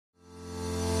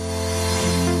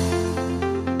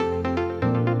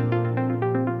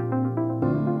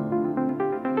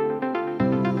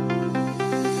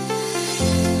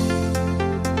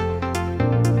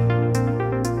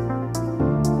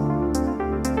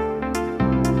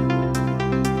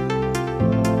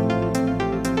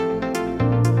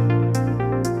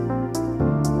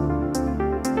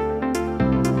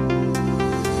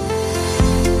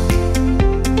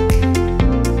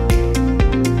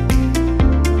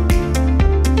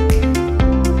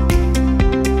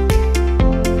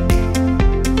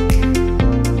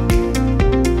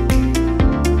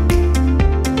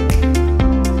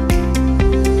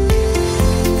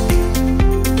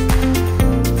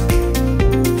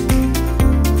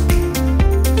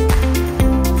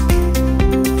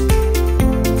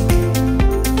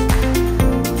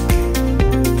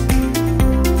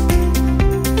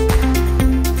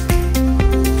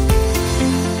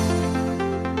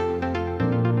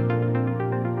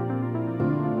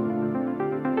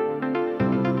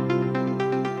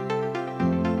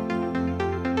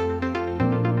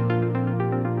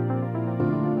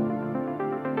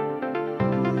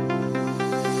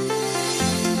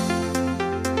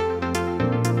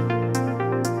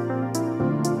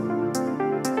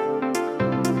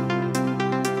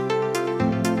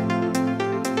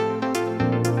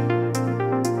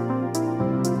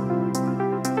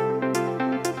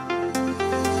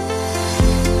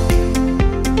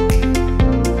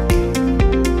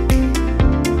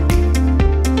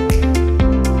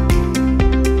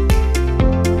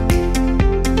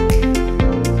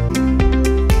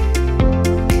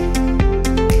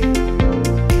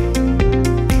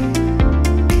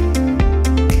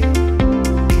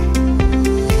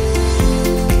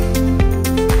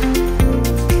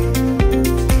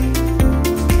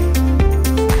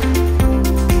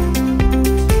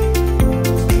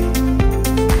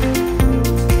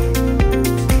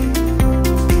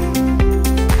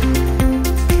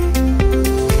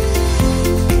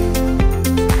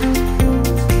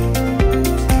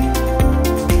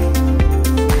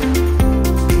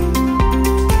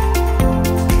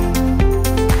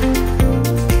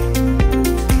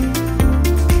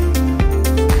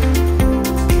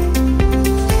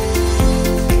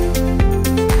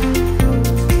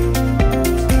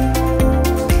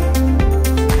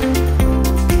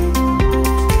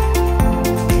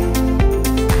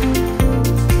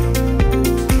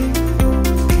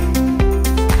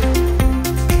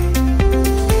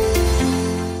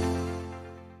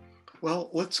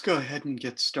go ahead and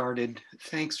get started.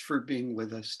 Thanks for being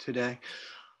with us today.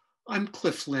 I'm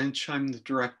Cliff Lynch. I'm the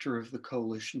director of the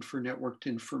Coalition for Networked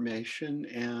Information,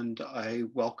 and I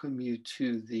welcome you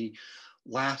to the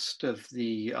last of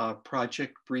the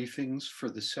project briefings for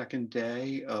the second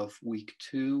day of week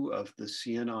 2 of the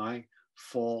CNI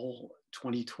Fall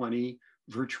 2020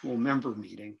 virtual member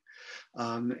meeting.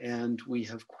 And we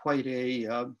have quite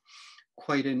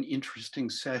an interesting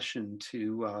session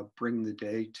to bring the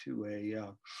day to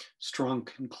a strong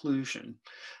conclusion.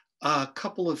 A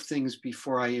couple of things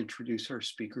before I introduce our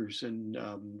speakers and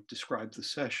describe the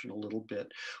session a little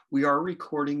bit. We are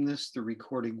recording this. The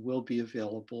recording will be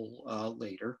available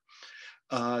later.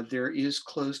 There is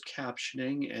closed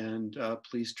captioning, and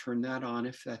please turn that on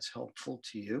if that's helpful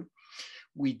to you.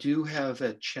 We do have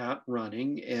a chat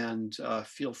running, and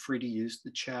feel free to use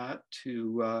the chat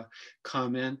to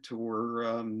comment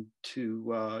or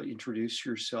to introduce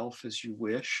yourself as you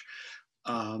wish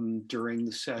during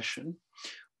the session.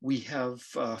 We have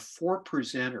 4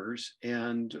 presenters,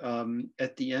 and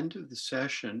at the end of the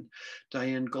session,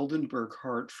 Diane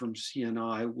Goldenberg-Hart from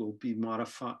CNI will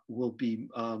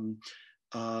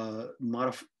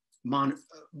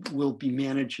be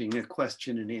managing a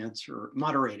question and answer,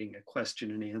 moderating a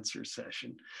question and answer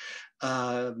session.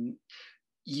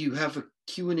 You have a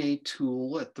Q&A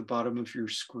tool at the bottom of your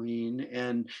screen,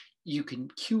 and you can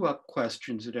queue up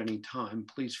questions at any time.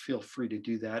 Please feel free to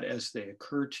do that as they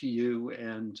occur to you,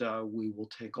 and we will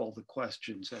take all the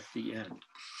questions at the end.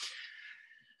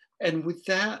 And with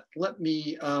that, let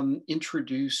me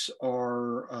introduce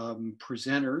our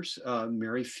presenters,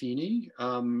 Mary Feeney,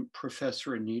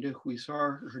 Professor Anita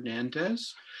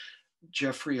Huizar-Hernández,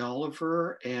 Jeffrey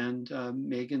Oliver, and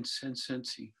Megan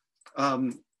Senseney.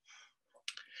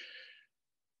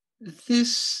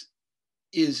 This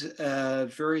is a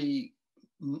very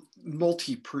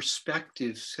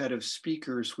multi-perspective set of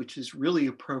speakers, which is really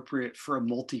appropriate for a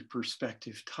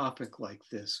multi-perspective topic like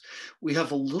this. We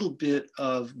have a little bit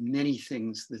of many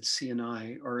things that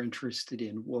CNI are interested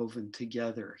in woven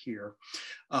together here.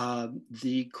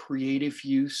 The creative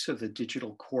use of a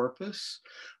digital corpus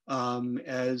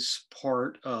as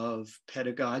part of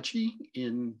pedagogy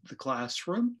in the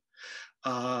classroom.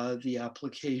 The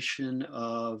application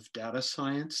of data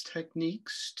science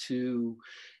techniques to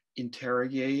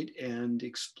interrogate and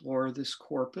explore this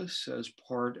corpus as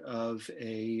part of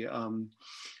a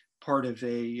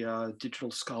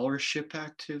digital scholarship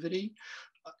activity,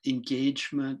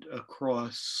 engagement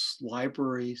across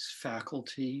libraries,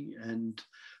 faculty, and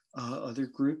other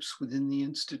groups within the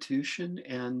institution.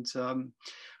 And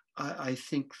I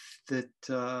think that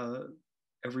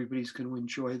everybody's going to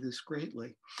enjoy this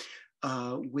greatly.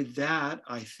 With that,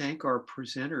 I thank our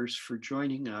presenters for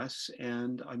joining us,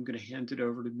 and I'm going to hand it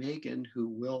over to Megan, who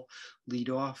will lead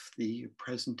off the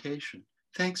presentation.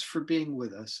 Thanks for being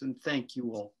with us, and thank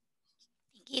you all.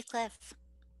 Thank you, Cliff.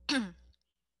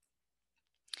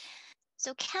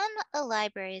 So can a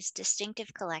library's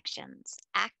distinctive collections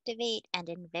activate and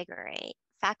invigorate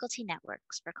faculty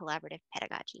networks for collaborative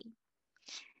pedagogy?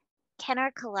 Can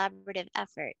our collaborative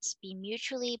efforts be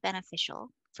mutually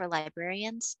beneficial for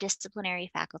librarians, disciplinary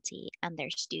faculty, and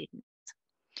their students?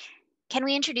 Can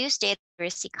we introduce data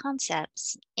literacy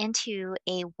concepts into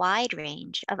a wide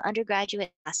range of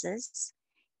undergraduate classes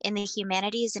in the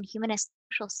humanities and humanist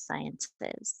social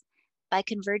sciences by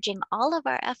converging all of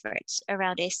our efforts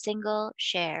around a single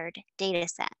shared data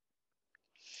set?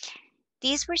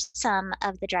 These were some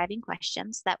of the driving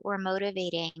questions that were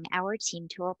motivating our team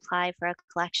to apply for a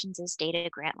Collections as Data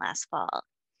grant last fall.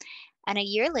 And a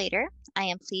year later, I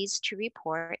am pleased to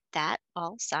report that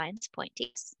all signs point to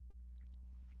this.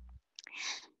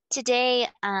 Today,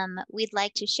 we'd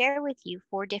like to share with you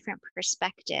 4 different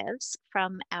perspectives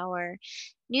from our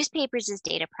Newspapers as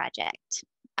Data project.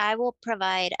 I will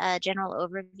provide a general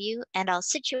overview, and I'll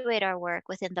situate our work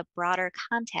within the broader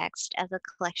context of the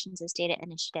Collections as Data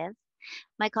initiative.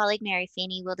 My colleague Mary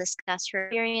Feeney will discuss her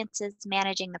experiences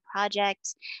managing the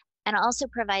project and also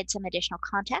provide some additional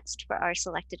context for our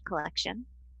selected collection.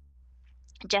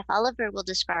 Jeff Oliver will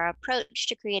describe our approach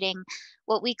to creating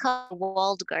what we call a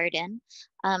walled garden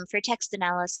for text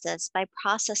analysis by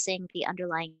processing the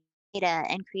underlying data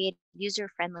and create a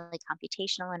user-friendly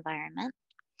computational environment.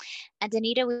 And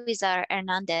Anita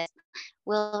Huizar-Hernández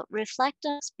will reflect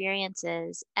on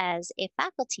experiences as a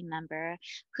faculty member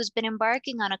who's been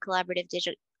embarking on a collaborative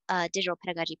digital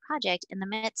pedagogy project in the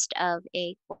midst of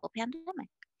a global pandemic.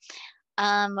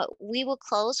 We will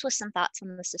close with some thoughts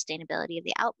on the sustainability of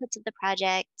the outputs of the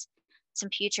project, some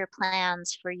future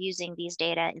plans for using these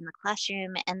data in the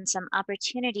classroom, and some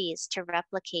opportunities to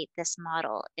replicate this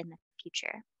model in the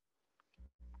future.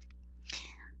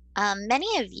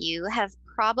 Many of you have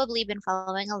probably been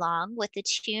following along with the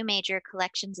two major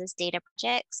collections as data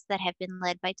projects that have been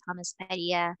led by Thomas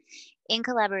Padilla in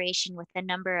collaboration with a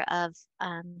number of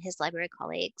his library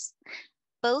colleagues.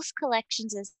 Both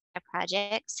collections as data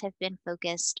projects have been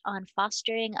focused on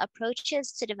fostering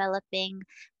approaches to developing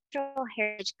cultural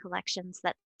heritage collections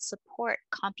that support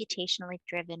computationally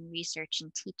driven research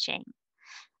and teaching.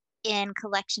 In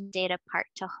collection data part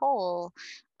to whole,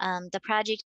 the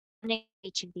project funding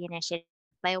each of the initiatives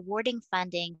by awarding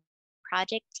funding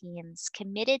project teams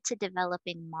committed to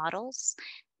developing models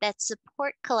that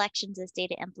support collections as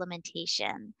data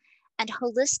implementation and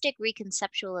holistic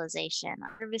reconceptualization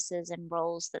of services and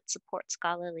roles that support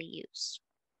scholarly use.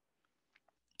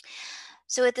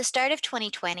 So at the start of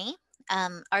 2020,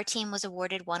 our team was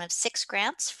awarded one of 6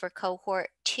 grants for cohort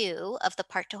 2 of the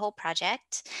Part to Whole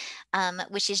project,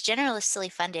 which is generously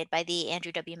funded by the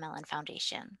Andrew W. Mellon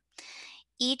Foundation.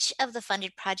 Each of the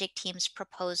funded project team's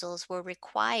proposals were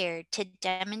required to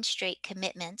demonstrate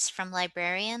commitments from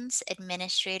librarians,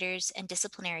 administrators, and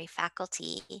disciplinary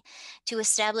faculty to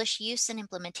establish use and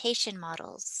implementation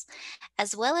models,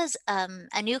 as well as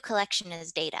a new collection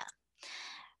as data.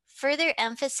 Further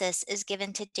emphasis is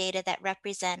given to data that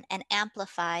represent and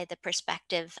amplify the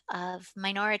perspective of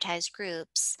minoritized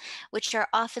groups, which are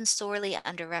often sorely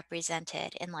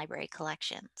underrepresented in library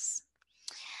collections.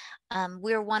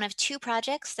 We're one of 2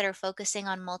 projects that are focusing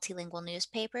on multilingual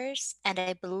newspapers, and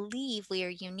I believe we are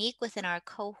unique within our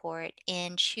cohort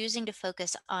in choosing to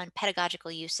focus on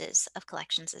pedagogical uses of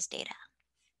collections as data.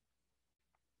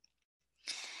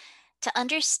 To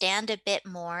understand a bit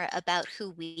more about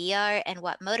who we are and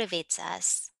what motivates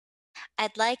us,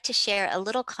 I'd like to share a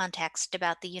little context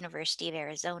about the University of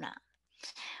Arizona.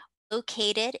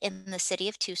 Located in the city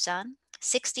of Tucson,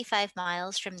 65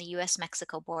 miles from the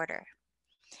US-Mexico border.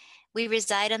 We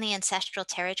reside on the ancestral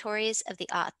territories of the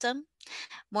O'odham,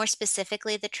 more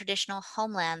specifically the traditional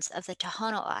homelands of the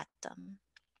Tohono O'odham,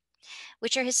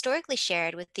 which are historically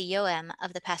shared with the Yoem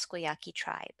of the Pasquayaqui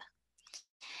tribe.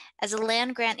 As a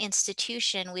land-grant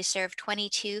institution, we serve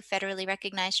 22 federally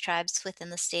recognized tribes within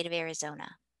the state of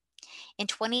Arizona. In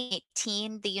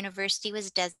 2018, the university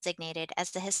was designated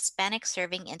as the Hispanic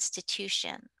Serving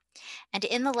Institution. And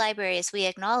in the libraries, we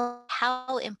acknowledge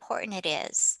how important it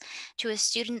is to a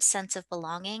student's sense of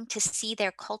belonging to see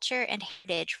their culture and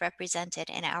heritage represented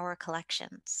in our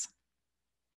collections.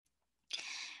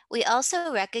 We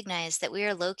also recognize that we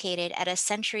are located at a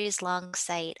centuries-long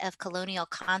site of colonial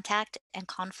contact and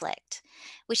conflict,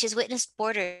 which has witnessed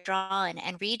borders drawn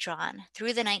and redrawn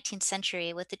through the 19th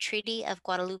century with the Treaty of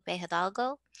Guadalupe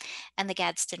Hidalgo and the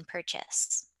Gadsden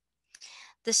Purchase.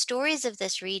 The stories of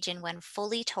this region, when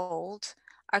fully told,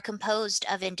 are composed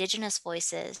of indigenous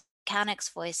voices, Mechanics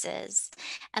voices,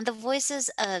 and the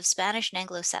voices of Spanish and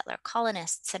Anglo-settler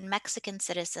colonists and Mexican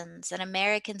citizens and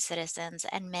American citizens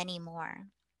and many more.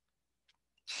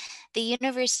 The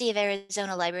University of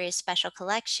Arizona Library's Special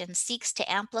Collection seeks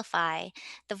to amplify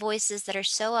the voices that are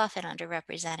so often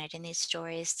underrepresented in these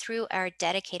stories through our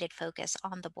dedicated focus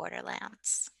on the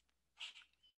Borderlands.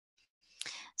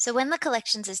 So when the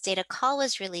Collections as Data call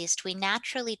was released, we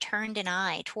naturally turned an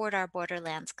eye toward our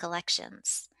Borderlands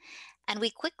collections. And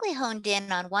we quickly honed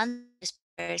in on one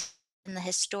newspaper in the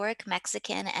historic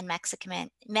Mexican and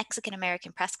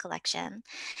Mexican-American press collection,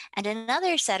 and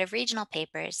another set of regional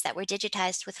papers that were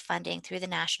digitized with funding through the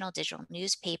National Digital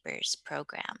Newspapers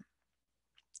program.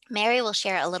 Mary will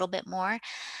share a little bit more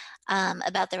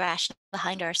about the rationale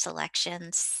behind our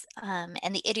selections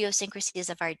and the idiosyncrasies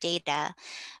of our data.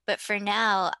 But for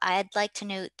now, I'd like to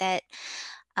note that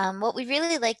what we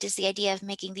really liked is the idea of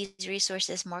making these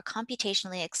resources more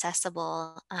computationally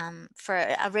accessible for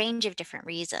a range of different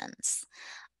reasons.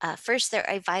 First, they're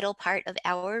a vital part of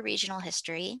our regional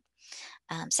history.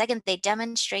 Second, they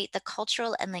demonstrate the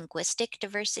cultural and linguistic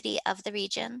diversity of the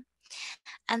region.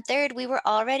 And third, we were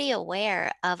already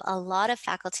aware of a lot of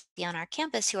faculty on our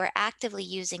campus who are actively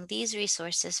using these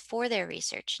resources for their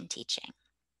research and teaching.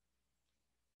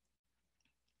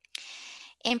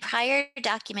 In prior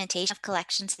documentation of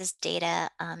collections as data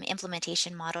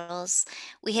implementation models,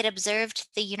 we had observed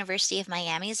the University of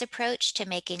Miami's approach to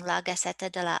making La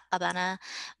Gaceta de la Habana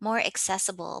more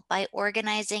accessible by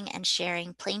organizing and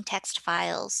sharing plain text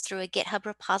files through a GitHub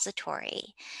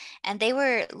repository. And they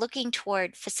were looking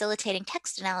toward facilitating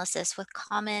text analysis with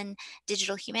common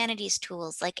digital humanities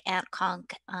tools like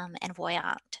AntConc and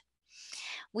Voyant.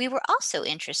 We were also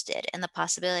interested in the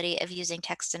possibility of using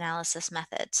text analysis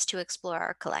methods to explore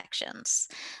our collections.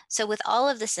 So with all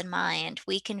of this in mind,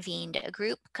 we convened a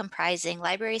group comprising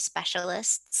library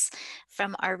specialists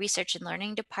from our Research and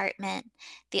Learning Department,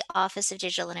 the Office of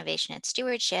Digital Innovation and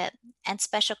Stewardship, and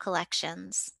Special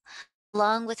Collections,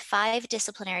 along with 5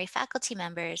 disciplinary faculty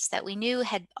members that we knew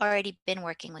had already been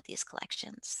working with these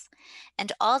collections.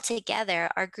 And all together,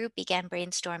 our group began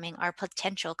brainstorming our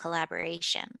potential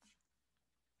collaboration.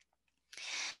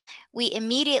 We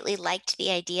immediately liked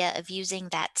the idea of using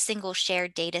that single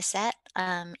shared data set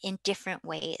in different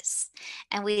ways.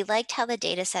 And we liked how the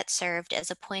data set served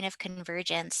as a point of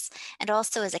convergence and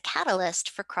also as a catalyst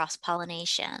for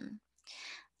cross-pollination.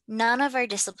 None of our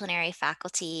disciplinary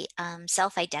faculty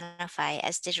self-identify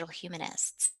as digital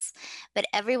humanists, but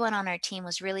everyone on our team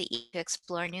was really eager to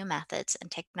explore new methods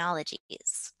and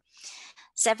technologies.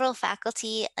 Several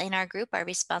faculty in our group are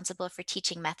responsible for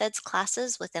teaching methods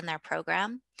classes within their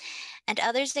program, and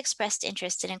others expressed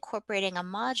interest in incorporating a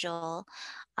module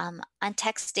on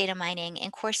text data mining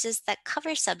in courses that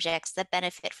cover subjects that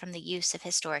benefit from the use of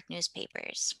historic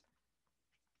newspapers.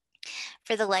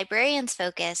 For the librarians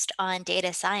focused on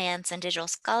data science and digital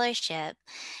scholarship,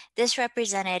 this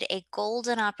represented a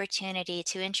golden opportunity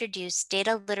to introduce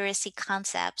data literacy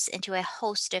concepts into a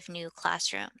host of new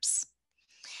classrooms.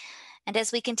 And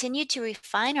as we continued to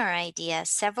refine our idea,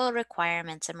 several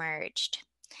requirements emerged.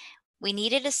 We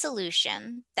needed a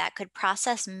solution that could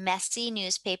process messy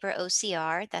newspaper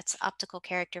OCR, that's optical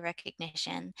character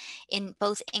recognition, in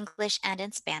both English and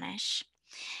in Spanish.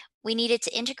 We needed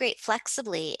to integrate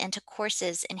flexibly into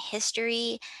courses in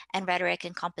history and rhetoric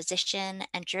and composition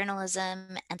and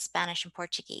journalism and Spanish and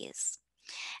Portuguese.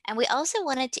 And we also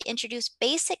wanted to introduce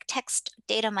basic text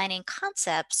data mining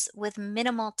concepts with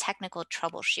minimal technical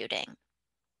troubleshooting.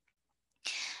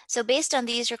 So based on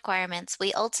these requirements,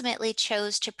 we ultimately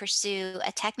chose to pursue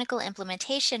a technical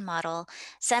implementation model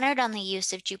centered on the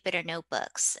use of Jupyter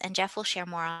notebooks, and Jeff will share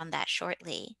more on that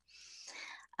shortly.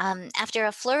 After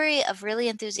a flurry of really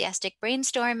enthusiastic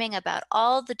brainstorming about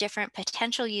all the different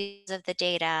potential uses of the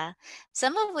data,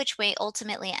 some of which may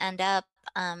ultimately end up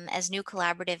as new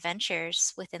collaborative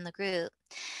ventures within the group,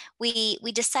 we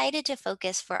decided to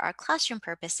focus for our classroom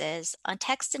purposes on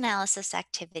text analysis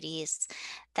activities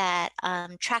that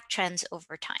track trends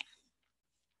over time.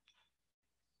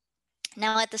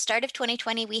 Now, at the start of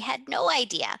 2020, we had no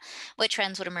idea what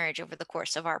trends would emerge over the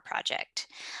course of our project.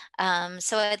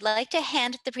 So I'd like to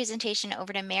hand the presentation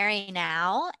over to Mary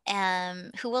now,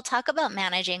 who will talk about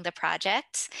managing the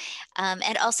project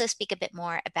and also speak a bit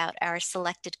more about our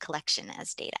selected collection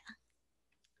as data.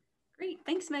 Great,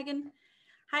 thanks, Megan.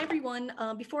 Hi, everyone.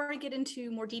 Before I get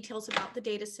into more details about the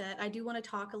data set, I do want to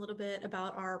talk a little bit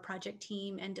about our project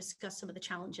team and discuss some of the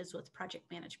challenges with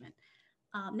project management.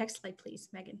 Next slide, please,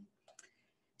 Megan.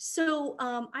 So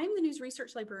I'm the news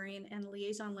research librarian and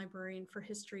liaison librarian for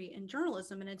history and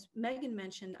journalism. And as Megan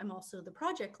mentioned, I'm also the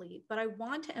project lead, but I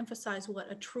want to emphasize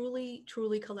what a truly,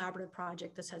 truly collaborative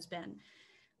project this has been.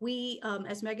 We,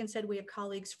 as Megan said, we have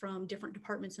colleagues from different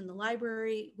departments in the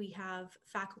library. We have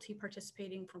faculty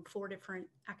participating from 4 different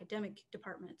academic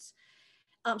departments.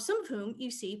 Some of whom you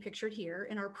see pictured here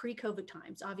in our pre-COVID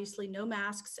times, obviously no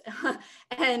masks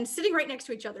and sitting right next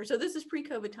to each other. So this is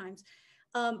pre-COVID times.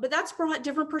 But that's brought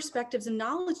different perspectives and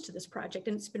knowledge to this project,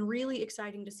 and it's been really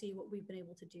exciting to see what we've been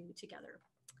able to do together.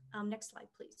 Next slide,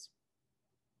 please.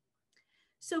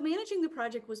 So managing the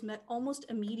project was met almost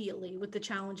immediately with the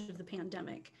challenge of the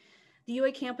pandemic. The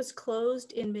UA campus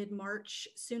closed in mid-March,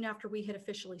 soon after we had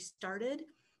officially started,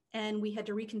 and we had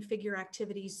to reconfigure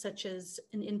activities such as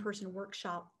an in-person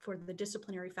workshop for the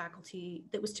disciplinary faculty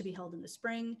that was to be held in the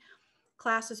spring,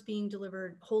 classes being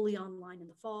delivered wholly online in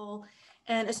the fall,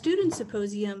 and a student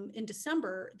symposium in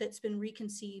December that's been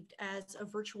reconceived as a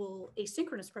virtual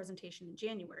asynchronous presentation in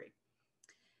January.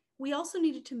 We also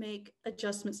needed to make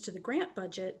adjustments to the grant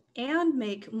budget and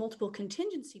make multiple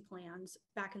contingency plans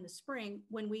back in the spring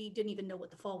when we didn't even know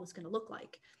what the fall was going to look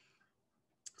like.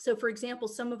 So for example,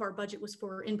 some of our budget was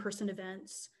for in-person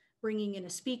events, bringing in a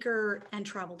speaker, and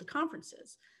travel to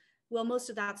conferences. Well, most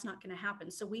of that's not going to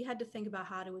happen. So we had to think about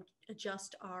how to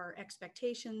adjust our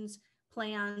expectations,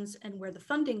 plans, and where the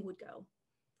funding would go.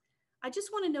 I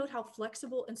just want to note how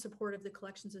flexible and supportive the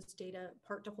collections as data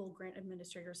part to whole grant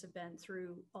administrators have been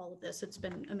through all of this. It's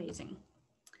been amazing.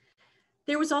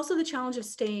 There was also the challenge of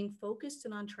staying focused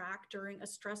and on track during a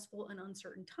stressful and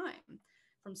uncertain time,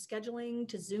 from scheduling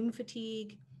to Zoom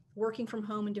fatigue, working from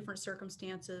home in different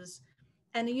circumstances,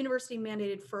 and the university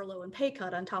mandated furlough and pay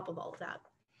cut on top of all of that.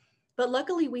 But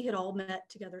luckily, we had all met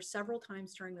together several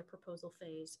times during the proposal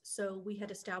phase, so we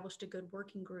had established a good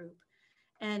working group.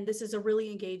 And this is a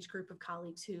really engaged group of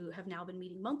colleagues who have now been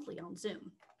meeting monthly on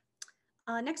Zoom.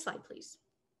 Next slide, please.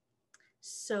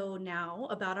 So now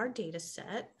about our data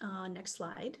set, next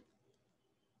slide.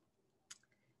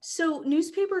 So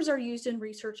newspapers are used in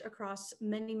research across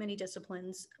many, many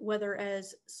disciplines, whether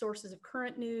as sources of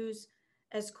current news,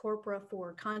 as corpora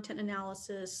for content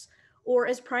analysis, or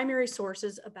as primary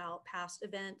sources about past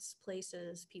events,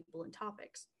 places, people, and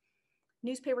topics.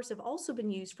 Newspapers have also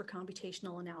been used for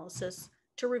computational analysis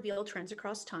to reveal trends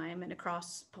across time and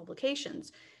across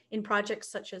publications in projects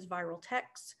such as Viral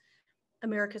Texts,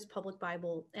 America's Public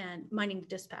Bible, and Mining the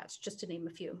Dispatch, just to name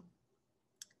a few.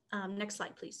 Next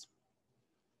slide, please.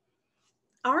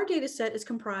 Our data set is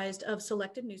comprised of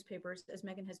selected newspapers, as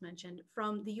Megan has mentioned,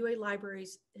 from the UA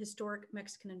Library's Historic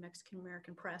Mexican and Mexican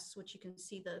American Press, which you can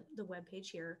see the webpage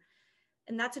here.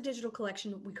 And that's a digital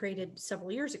collection we created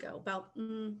several years ago, about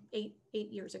eight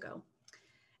years ago.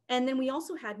 And then we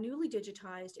also had newly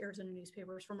digitized Arizona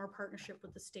newspapers from our partnership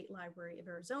with the State Library of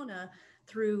Arizona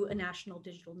through a National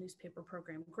Digital Newspaper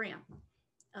Program grant,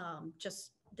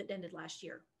 just that ended last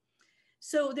year.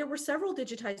 So there were several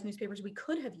digitized newspapers we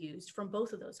could have used from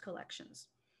both of those collections.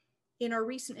 In our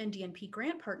recent NDNP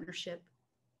grant partnership,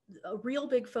 a real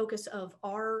big focus of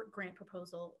our grant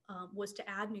proposal was to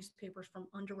add newspapers from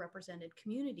underrepresented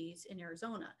communities in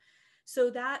Arizona.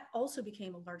 So that also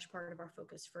became a large part of our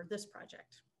focus for this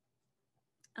project.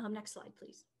 Next slide,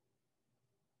 please.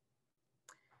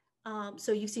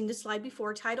 So you've seen this slide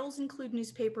before. Titles include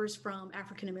newspapers from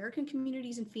African-American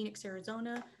communities in Phoenix,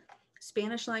 Arizona,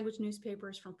 Spanish language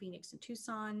newspapers from Phoenix and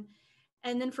Tucson.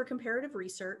 And then for comparative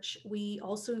research, we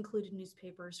also included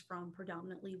newspapers from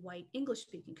predominantly white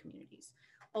English-speaking communities,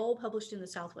 all published in the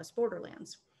Southwest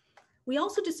Borderlands. We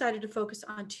also decided to focus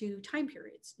on two time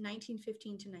periods,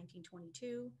 1915 to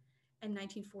 1922 and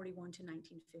 1941 to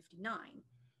 1959,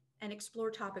 and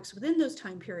explore topics within those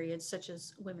time periods, such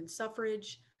as women's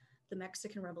suffrage, the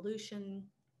Mexican Revolution,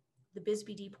 the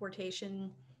Bisbee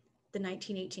deportation, the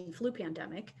 1918 flu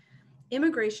pandemic,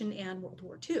 immigration, and World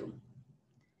War II.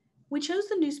 We chose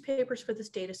the newspapers for this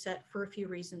data set for a few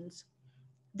reasons.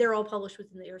 They're all published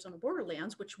within the Arizona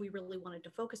Borderlands, which we really wanted to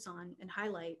focus on and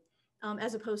highlight,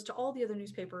 as opposed to all the other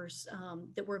newspapers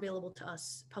that were available to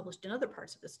us published in other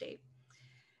parts of the state.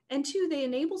 And two, they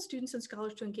enable students and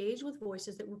scholars to engage with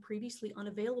voices that were previously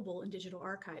unavailable in digital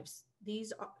archives.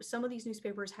 Some of these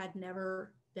newspapers had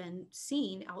never been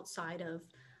seen outside of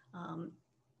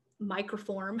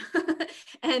microform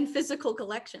and physical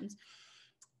collections.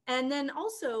 And then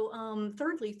also,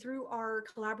 thirdly, through our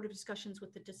collaborative discussions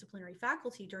with the disciplinary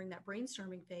faculty during that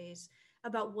brainstorming phase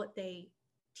about what they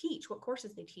teach, what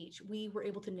courses they teach, we were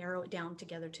able to narrow it down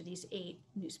together to these 8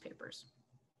 newspapers.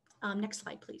 Next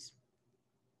slide, please.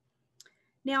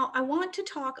 Now, I want to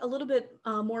talk a little bit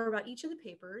more about each of the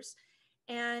papers,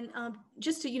 and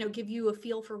just to give you a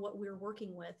feel for what we're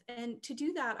working with. And to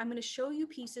do that, I'm going to show you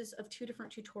pieces of 2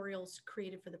 different tutorials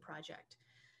created for the project.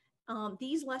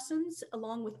 These lessons,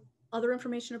 along with other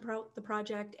information about the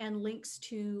project and links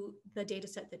to the data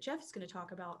set that Jeff is going to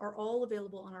talk about, are all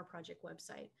available on our project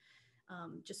website,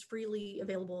 just freely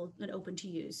available and open to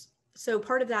use. So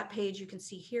part of that page you can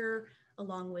see here,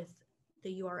 along with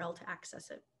the URL to access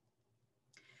it.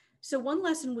 So one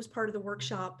lesson was part of the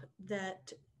workshop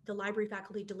that the library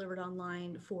faculty delivered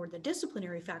online for the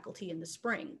disciplinary faculty in the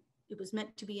spring. It was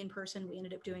meant to be in person. We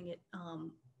ended up doing it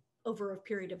over a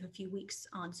period of a few weeks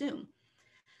on Zoom.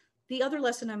 The other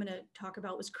lesson I'm going to talk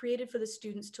about was created for the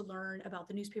students to learn about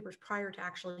the newspapers prior to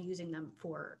actually using them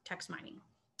for text mining.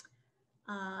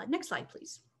 Next slide,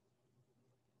 please.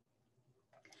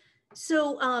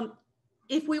 So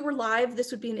if we were live, this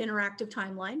would be an interactive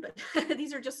timeline, but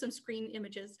these are just some screen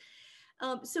images.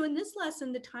 So in this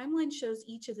lesson, the timeline shows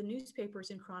each of the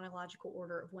newspapers in chronological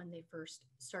order of when they first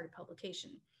started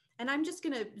publication. And I'm just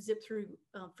going to zip through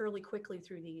fairly quickly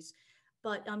through these,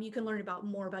 but you can learn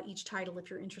more about each title if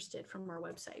you're interested from our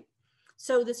website.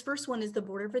 So this first one is the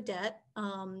Border Vedette.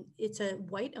 It's a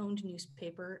white-owned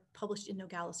newspaper published in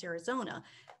Nogales, Arizona,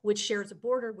 which shares a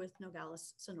border with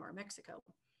Nogales, Sonora, Mexico.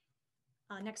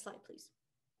 Next slide, please.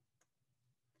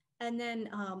 And then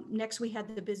next we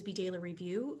had the Bisbee Daily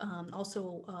Review,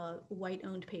 also a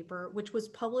white-owned paper, which was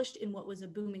published in what was a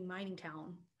booming mining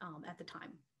town at the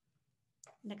time.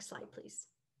 Next slide, please.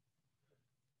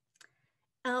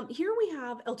 Here we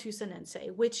have El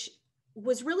Tusanense, which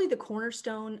was really the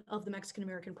cornerstone of the Mexican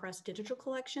American Press digital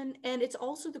collection, and it's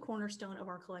also the cornerstone of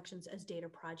our collections as data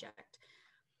project.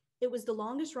 It was the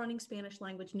longest running Spanish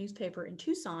language newspaper in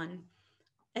Tucson,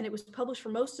 and it was published for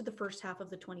most of the first half of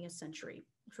the 20th century,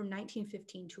 from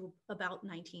 1915 to about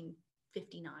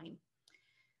 1959.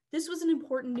 This was an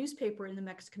important newspaper in the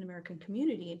Mexican American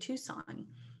community in Tucson.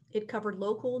 It covered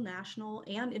local, national,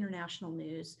 and international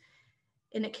news,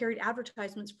 and it carried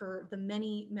advertisements for the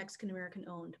many Mexican American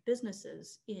owned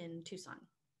businesses in Tucson.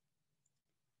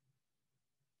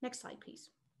 Next slide, please.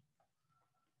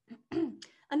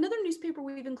 Another newspaper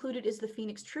we've included is the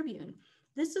Phoenix Tribune.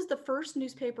 This is the first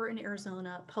newspaper in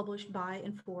Arizona published by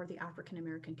and for the African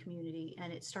American community,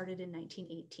 and it started in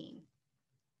 1918.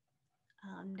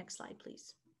 Next slide,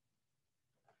 please.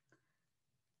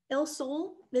 El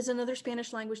Sol is another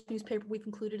Spanish language newspaper we've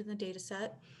included in the data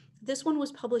set. This one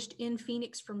was published in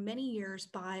Phoenix for many years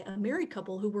by a married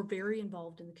couple who were very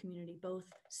involved in the community, both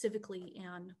civically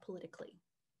and politically.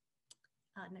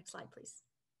 Next slide, please.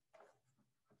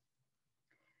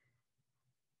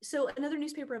 So another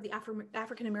newspaper of the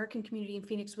African American community in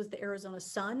Phoenix was the Arizona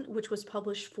Sun, which was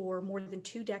published for more than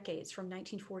 2 decades, from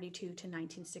 1942 to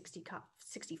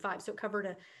 1965. So it covered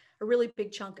a really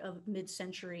big chunk of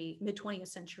mid-20th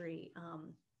century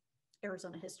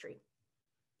Arizona history.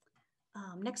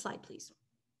 Next slide, please.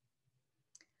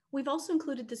 We've also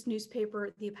included this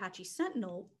newspaper, the Apache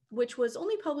Sentinel, which was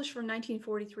only published from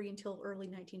 1943 until early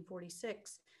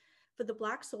 1946 for the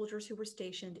Black soldiers who were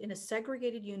stationed in a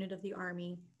segregated unit of the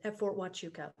Army at Fort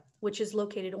Huachuca, which is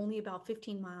located only about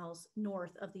 15 miles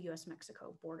north of the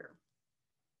US-Mexico border.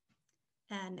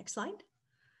 And next slide.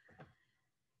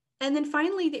 And then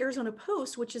finally, the Arizona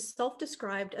Post, which is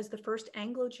self-described as the first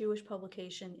Anglo-Jewish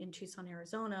publication in Tucson,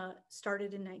 Arizona,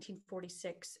 started in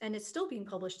 1946, and it's still being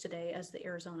published today as the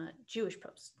Arizona Jewish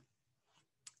Post.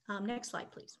 Next slide,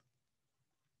 please.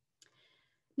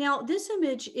 Now, this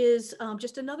image is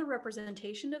just another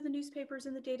representation of the newspapers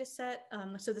in the data set.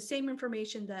 So the same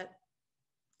information that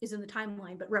is in the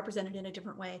timeline, but represented in a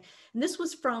different way. And this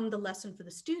was from the lesson for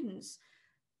the students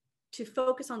to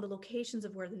focus on the locations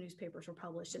of where the newspapers were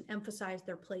published and emphasize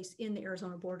their place in the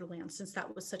Arizona borderlands, since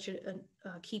that was such a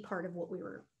key part of what we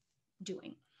were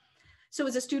doing. So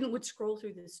as a student would scroll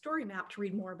through the story map to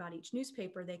read more about each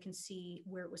newspaper, they can see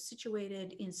where it was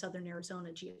situated in Southern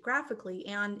Arizona geographically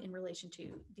and in relation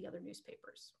to the other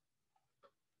newspapers.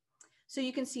 So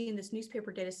you can see in this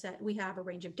newspaper data set, we have a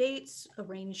range of dates, a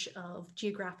range of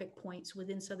geographic points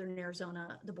within Southern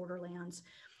Arizona, the borderlands,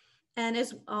 and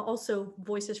as also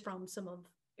voices from some of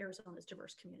Arizona's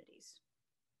diverse communities.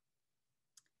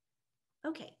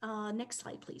 Okay, next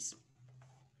slide, please.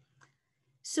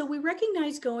 So we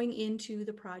recognize going into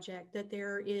the project that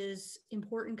there is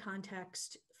important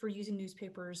context for using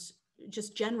newspapers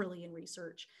just generally in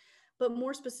research, but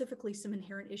more specifically some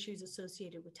inherent issues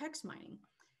associated with text mining.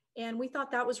 And we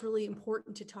thought that was really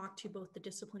important to talk to both the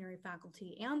disciplinary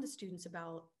faculty and the students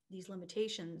about these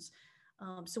limitations.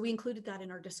 So we included that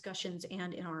in our discussions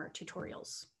and in our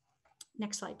tutorials.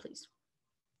 Next slide, please.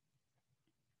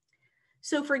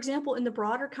 So for example, in the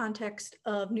broader context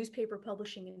of newspaper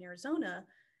publishing in Arizona,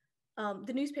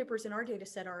 the newspapers in our data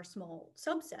set are a small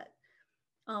subset.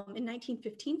 In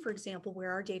 1915, for example,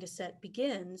 where our data set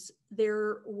begins,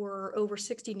 there were over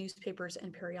 60 newspapers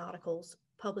and periodicals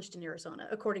published in Arizona,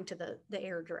 according to the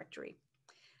AIR directory.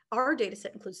 Our data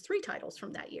set includes 3 titles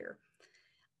from that year.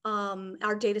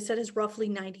 Our data set is roughly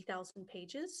 90,000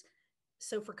 pages.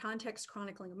 So for context,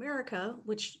 Chronicling America,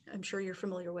 which I'm sure you're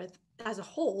familiar with, as a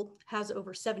whole has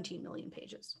over 17 million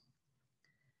pages.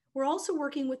 We're also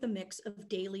working with a mix of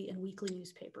daily and weekly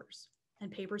newspapers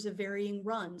and papers of varying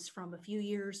runs from a few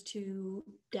years to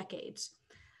decades,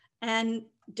 and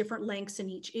different lengths in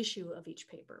each issue of each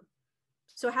paper.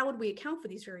 So how would we account for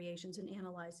these variations in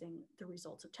analyzing the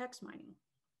results of text mining?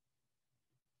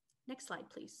 Next slide,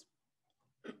 please.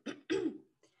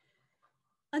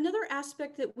 Another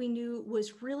aspect that we knew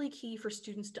was really key for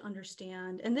students to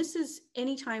understand, and this is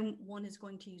anytime one is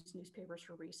going to use newspapers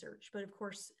for research, but of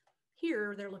course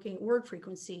here they're looking at word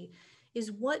frequency,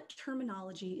 is what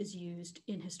terminology is used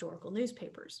in historical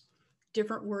newspapers.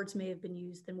 Different words may have been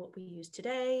used than what we use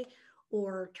today,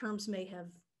 or terms may have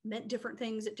meant different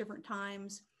things at different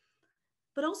times.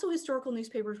 But also historical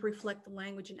newspapers reflect the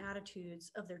language and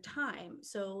attitudes of their time.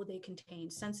 So they contain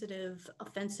sensitive,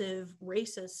 offensive,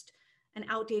 racist, and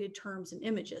outdated terms and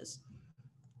images.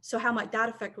 So how might that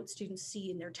affect what students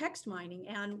see in their text mining?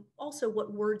 And also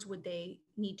what words would they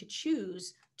need to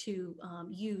choose to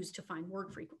use to find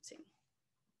word frequency?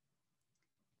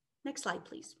 Next slide,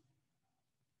 please.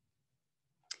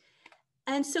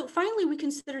 And so finally, we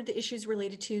considered the issues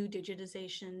related to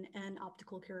digitization and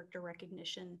optical character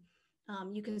recognition.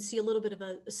 You can see a little bit of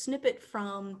a snippet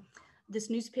from this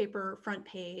newspaper front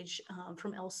page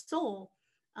from El Sol.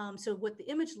 So what the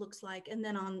image looks like, and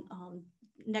then on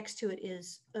next to it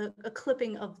is a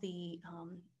clipping of the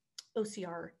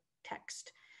OCR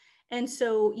text. And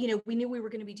so, you know, we knew we were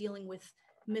going to be dealing with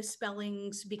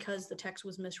misspellings because the text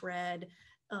was misread.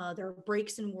 There are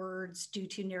breaks in words due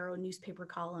to narrow newspaper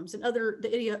columns and other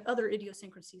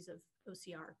idiosyncrasies of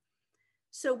OCR.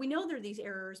 So we know there are these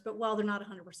errors, but while they're not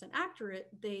 100% accurate,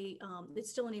 it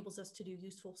still enables us to do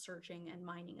useful searching and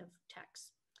mining of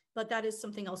text. But that is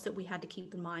something else that we had to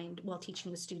keep in mind while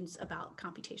teaching the students about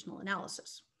computational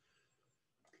analysis.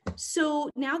 So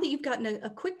now that you've gotten a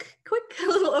quick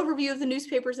little overview of the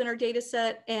newspapers in our data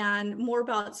set and more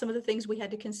about some of the things we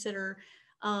had to consider,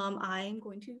 I'm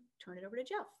going to turn it over to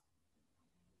Jeff.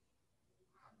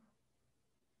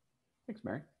 Thanks,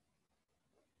 Mary.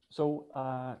 So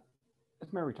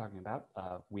as Mary was talking about,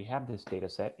 we have this data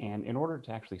set, and in order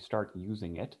to actually start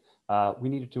using it, we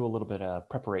need to do a little bit of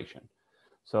preparation.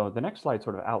 So the next slide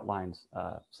sort of outlines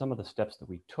some of the steps that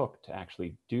we took to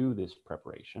actually do this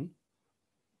preparation.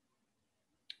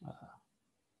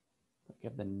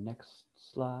 Get the next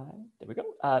slide. There we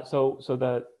go. So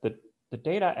the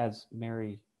data, as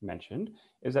Mary mentioned,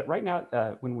 is that right now,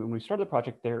 when we started the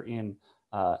project, they're in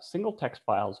single text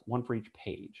files, one for each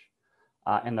page.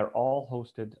 And they're all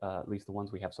hosted, at least the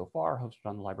ones we have so far, hosted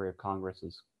on the Library of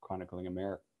Congress's Chronicling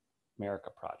America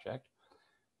project.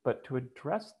 But to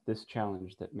address this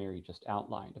challenge that Mary just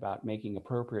outlined about making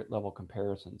appropriate level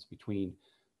comparisons between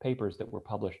papers that were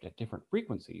published at different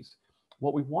frequencies,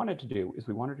 what we wanted to do is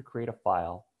we wanted to create a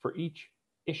file for each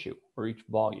issue or each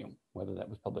volume, whether that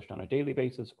was published on a daily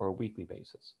basis or a weekly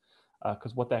basis.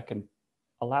 Because what that can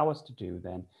allow us to do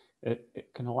then, it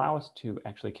can allow us to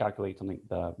actually calculate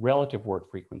the relative word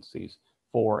frequencies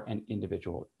for an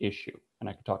individual issue. And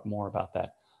I can talk more about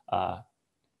that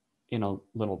in a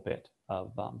little bit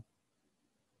of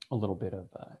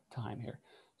time here.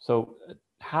 So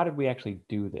how did we actually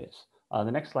do this?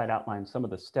 The next slide outlines some of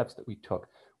the steps that we took.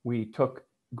 We took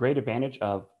great advantage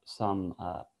of some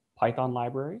Python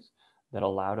libraries that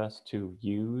allowed us to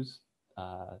use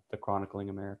the Chronicling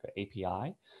America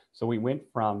API. So we went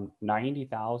from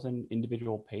 90,000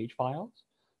 individual page files,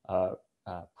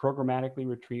 programmatically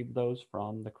retrieved those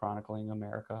from the Chronicling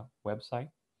America website,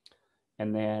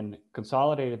 and then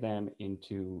consolidated them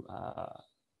into a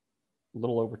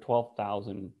little over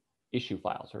 12,000 issue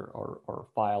files or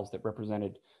files that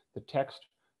represented the text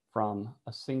from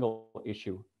a single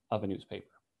issue of a newspaper.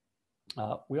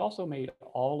 We also made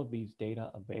all of these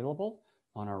data available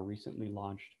on our recently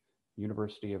launched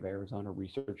University of Arizona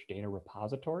Research Data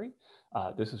Repository.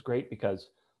 This is great because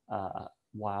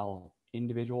while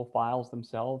individual files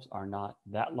themselves are not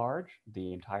that large,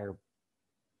 the entire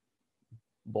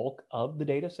bulk of the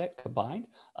data set combined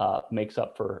makes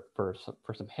up for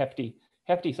some hefty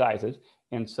sizes.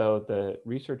 And so the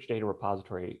Research Data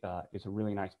Repository is a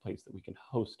really nice place that we can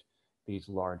host these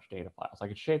large data files.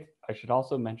 I should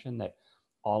also mention that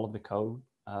all of the code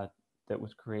that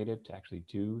was created to actually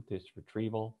do this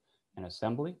retrieval and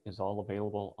assembly is all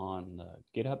available on the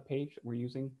GitHub page that we're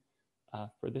using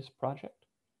for this project.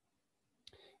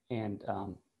 And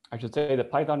I should say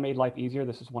that Python made life easier.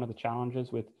 This is one of the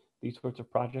challenges with these sorts of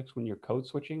projects when you're code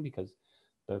switching, because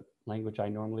the language I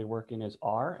normally work in is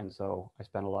R. And so I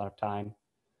spent a lot of time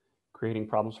creating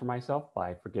problems for myself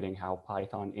by forgetting how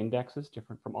Python indexes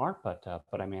different from R,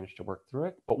 but I managed to work through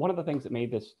it. But one of the things that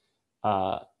made this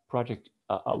project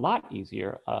a lot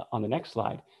easier on the next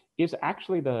slide is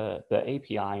actually the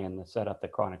API and the setup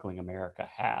that Chronicling America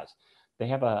has. They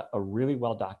have a really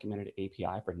well-documented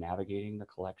API for navigating the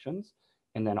collections.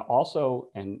 And then also,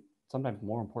 and sometimes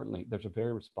more importantly, there's a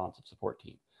very responsive support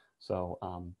team. So,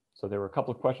 so there were a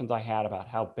couple of questions I had about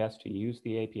how best to use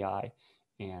the API,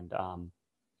 and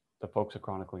the folks at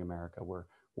Chronicling America were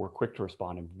quick to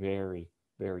respond and very,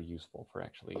 very useful for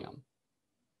actually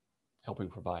helping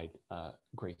provide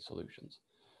great solutions.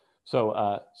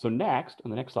 So, so next,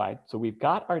 on the next slide, so we've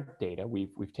got our data.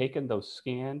 We've taken those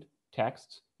scanned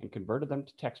texts and converted them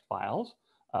to text files.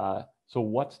 So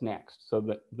what's next? So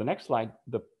the next slide,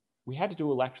 we had to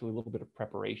do actually a little bit of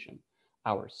preparation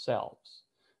ourselves.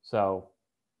 So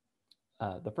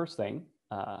the first thing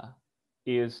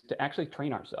is to actually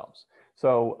train ourselves.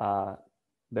 So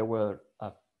there were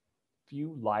a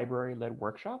few library-led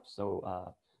workshops.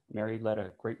 So Mary led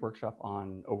a great workshop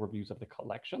on overviews of the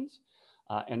collections.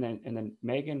 And then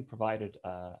Megan provided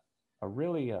a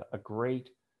really great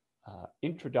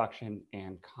introduction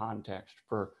and context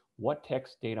for what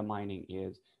text data mining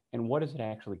is and what is it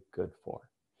actually good for.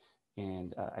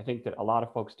 And I think that a lot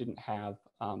of folks didn't have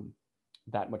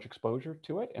that much exposure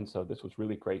to it. And so this was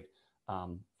really great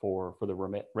for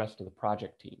the rest of the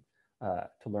project team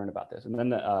to learn about this. And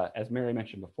then as Mary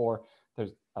mentioned before,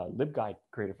 there's a LibGuide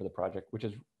created for the project, which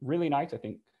is really nice. I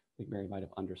think Mary might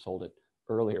have undersold it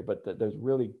earlier, but there's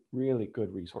really, really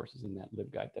good resources in that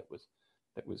LibGuide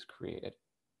that was created.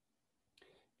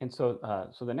 And so,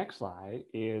 so the next slide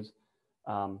is,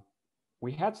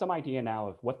 we had some idea now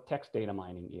of what text data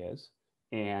mining is,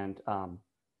 and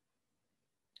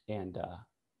the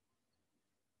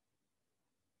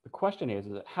question is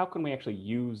how can we actually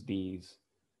use these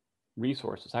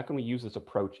resources? How can we use this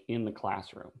approach in the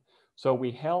classroom? So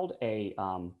we held a,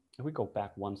 if we go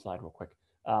back one slide real quick,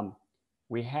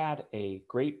 we had a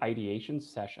great ideation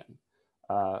session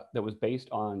that was based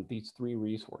on these three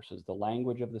resources: the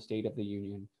language of the State of the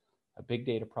Union, a big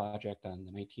data project on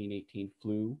the 1918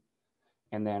 flu,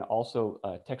 and then also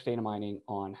text data mining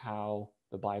on how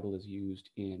the Bible is used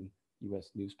in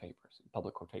US newspapers,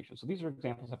 public quotation. So these are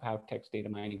examples of how text data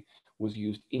mining was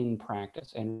used in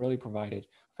practice, and really provided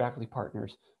faculty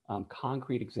partners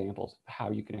concrete examples of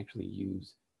how you can actually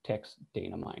use text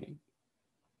data mining.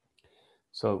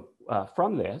 So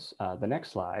from this, the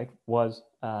next slide was,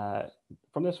 what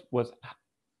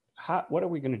are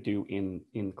we going to do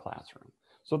in classroom?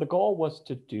 So the goal was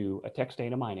to do a text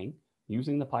data mining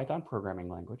using the Python programming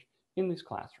language in these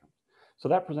classrooms. So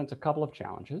that presents a couple of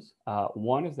challenges.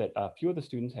 One is that a few of the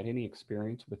students had any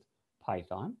experience with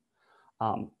Python.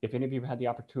 If any of you had the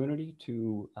opportunity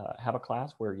to have a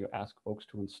class where you ask folks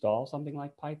to install something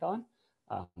like Python,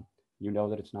 you know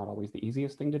that it's not always the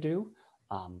easiest thing to do.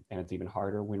 And it's even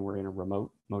harder when we're in a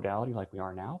remote modality like we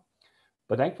are now.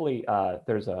 But thankfully,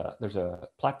 there's a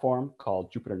platform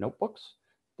called Jupyter Notebooks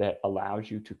that allows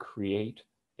you to create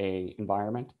an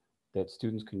environment that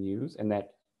students can use, and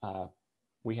that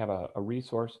we have a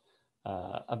resource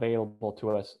available to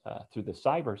us through the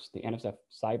NSF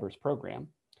Cybers program,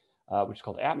 which is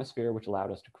called Atmosphere, which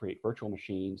allowed us to create virtual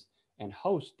machines and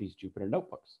host these Jupyter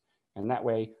Notebooks. And that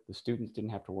way, the students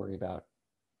didn't have to worry about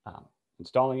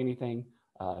installing anything.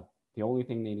 The only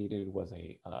thing they needed was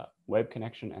a web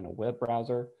connection and a web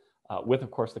browser, with,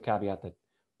 of course, the caveat that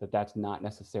that's not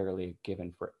necessarily a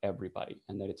given for everybody,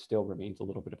 and that it still remains a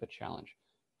little bit of a challenge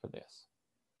for this.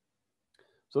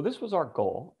 So this was our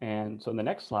goal. And so in the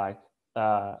next slide,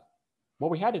 what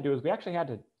we had to do is we actually had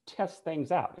to test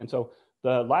things out. And so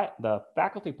the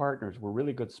faculty partners were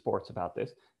really good sports about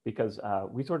this, because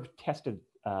we sort of tested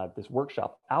this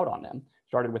workshop out on them.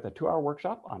 Started with a 2-hour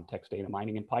workshop on text data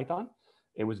mining in Python.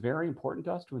 It was very important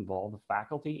to us to involve the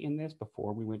faculty in this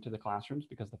before we went to the classrooms,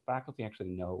 because the faculty actually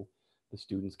know the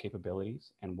students'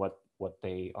 capabilities and what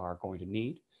they are going to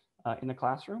need in the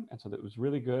classroom. And so that was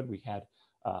really good. We had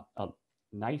a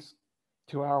nice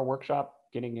 2-hour workshop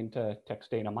getting into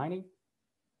text data mining.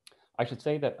 I should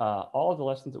say that all of the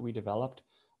lessons that we developed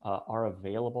are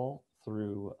available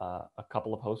through a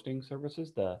couple of hosting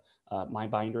services.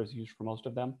 MyBinder is used for most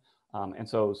of them. And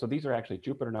so these are actually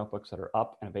Jupyter Notebooks that are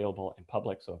up and available in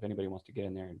public. So if anybody wants to get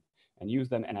in there and use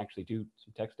them and actually do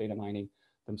some text data mining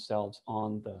themselves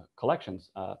on the collections,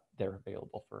 they're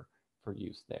available for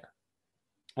use there.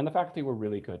 And the faculty were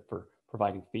really good for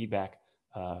providing feedback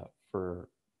for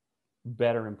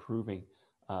better improving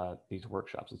these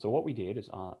workshops. And so what we did is,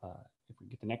 if we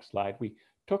get the next slide, we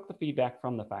took the feedback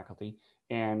from the faculty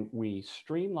and we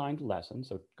streamlined lessons.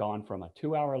 So gone from a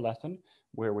 2-hour lesson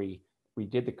where we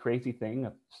did the crazy thing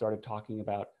of started talking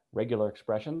about regular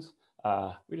expressions.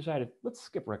 We decided, let's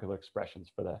skip regular expressions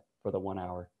for the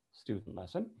 1-hour student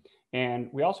lesson. And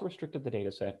we also restricted the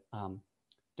data set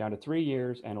down to 3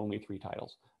 years and only 3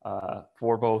 titles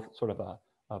for both sort of a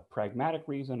pragmatic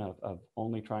reason of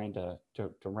only trying to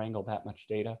wrangle that much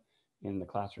data in the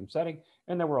classroom setting.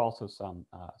 And there were also some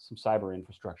cyber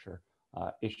infrastructure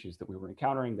issues that we were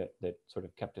encountering that sort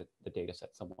of kept the data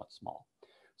set somewhat small.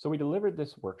 So we delivered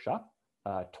this workshop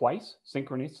twice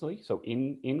synchronously, so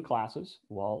in classes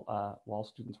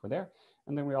while students were there.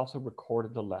 And then we also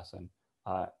recorded the lesson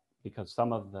because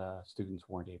some of the students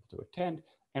weren't able to attend.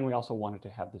 And we also wanted to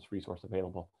have this resource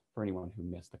available for anyone who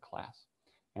missed the class.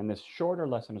 And this shorter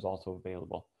lesson is also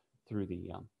available through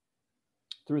the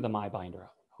MyBinder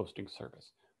hosting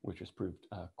service, which has proved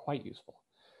quite useful.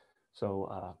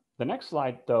 So the next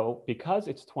slide, though, because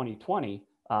it's 2020,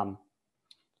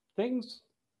 things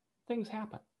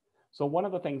happen. So one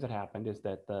of the things that happened is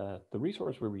that the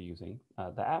resource we were using,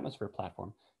 the Atmosphere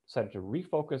platform, decided to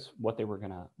refocus what they were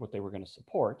gonna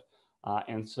support,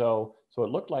 and so it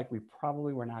looked like we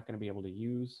probably were not going to be able to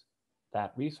use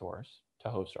that resource to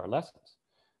host our lessons.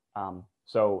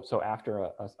 So after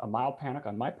a mild panic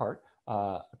on my part,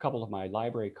 a couple of my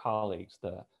library colleagues,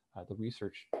 the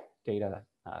research data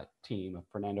team of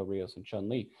Fernando Rios and Chun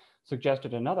Li,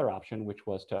 suggested another option, which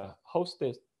was to host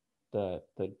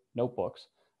the notebooks,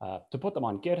 to put them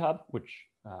on GitHub, which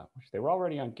they were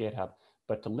already on GitHub,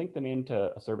 but to link them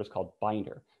into a service called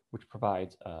Binder, which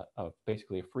provides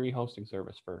basically a free hosting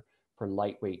service for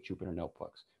lightweight Jupyter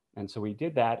notebooks. And so we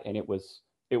did that, and it was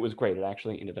great. It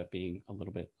actually ended up being a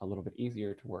little bit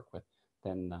easier to work with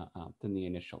than the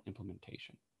initial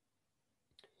implementation.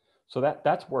 So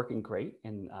that's working great.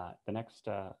 In the next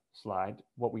slide,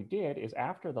 what we did is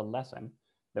after the lesson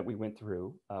that we went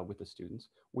through with the students,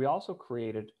 we also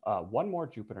created one more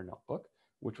Jupyter notebook,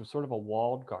 which was sort of a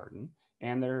walled garden.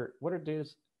 And what it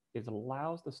is it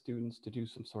allows the students to do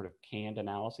some sort of canned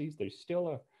analyses. They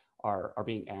still are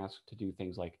being asked to do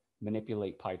things like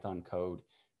manipulate Python code,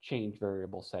 change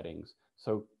variable settings.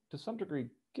 So to some degree,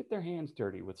 get their hands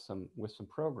dirty with some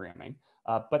programming,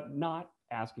 but not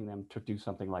asking them to do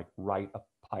something like write a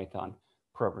Python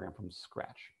program from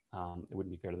scratch. It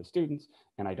wouldn't be fair to the students,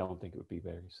 and I don't think it would be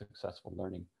very successful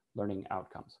learning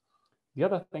outcomes. The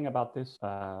other thing about this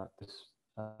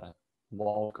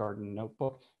walled garden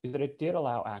notebook is that it did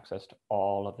allow access to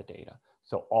all of the data.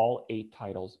 So all 8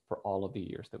 titles for all of the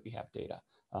years that we have data.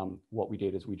 What we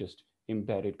did is we just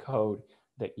embedded code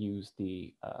that used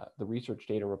the research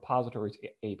data repositories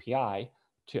API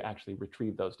to actually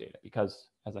retrieve those data, because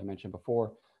as I mentioned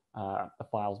before, the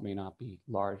files may not be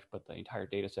large, but the entire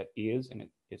data set is, and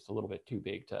it's a little bit too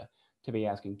big to be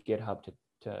asking GitHub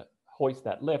to hoist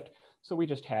that lift. So we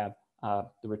just have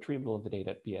the retrieval of the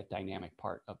data be a dynamic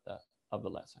part of the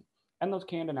lesson. And those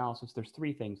canned analysis, there's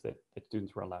 3 things that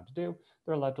students were allowed to do.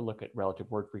 They're allowed to look at relative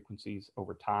word frequencies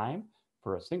over time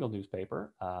for a single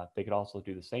newspaper. They could also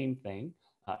do the same thing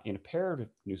in a pair of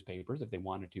newspapers if they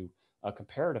want to do a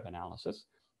comparative analysis.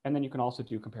 And then you can also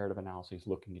do comparative analyses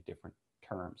looking at different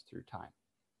terms through time.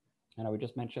 And I would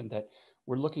just mention that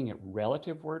we're looking at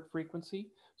relative word frequency.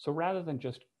 So rather than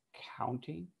just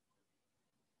counting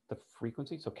the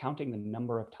frequency, so counting the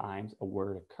number of times a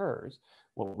word occurs,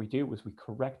 what we do is we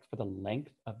correct for the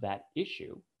length of that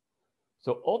issue.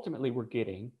 So ultimately, we're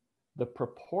getting the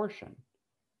proportion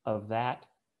of that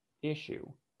issue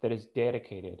that is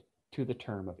dedicated to the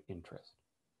term of interest.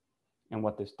 And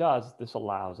what this does, this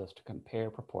allows us to compare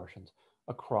proportions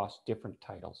across different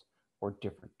titles or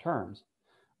different terms,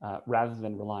 rather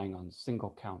than relying on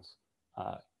single counts.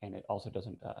 And it also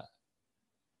doesn't,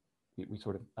 we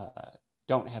sort of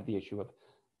don't have the issue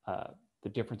of the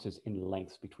differences in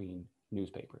lengths between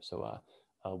newspapers. So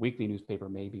a weekly newspaper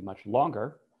may be much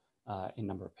longer in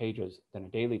number of pages than a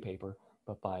daily paper,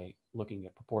 but by looking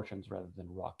at proportions rather than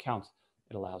raw counts,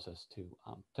 it allows us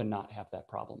to not have that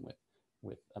problem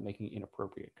with making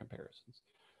inappropriate comparisons.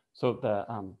 So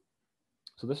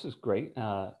so this is great.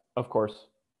 Of course,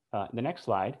 the next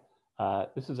slide,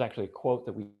 this is actually a quote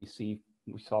that we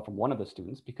saw from one of the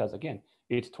students, because again,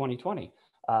 it's 2020.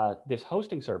 This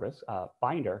hosting service,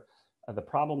 Binder, the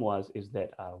problem is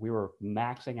that we were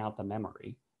maxing out the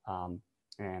memory.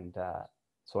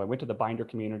 So I went to the Binder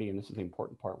community, and this is the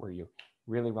important part where you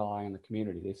really rely on the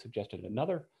community. They suggested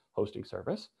another hosting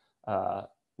service,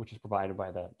 which is provided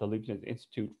by the Librarian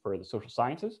Institute for the Social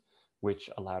Sciences, which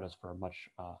allowed us for a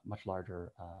much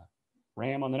larger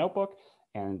RAM on the notebook,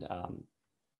 and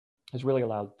has really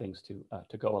allowed things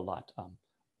to go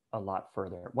a lot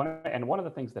further. One of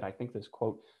the things that I think this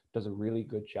quote does a really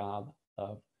good job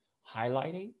of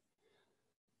highlighting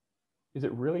is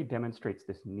it really demonstrates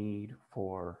this need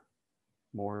for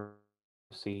more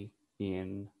literacy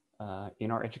in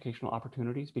our educational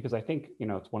opportunities, because I think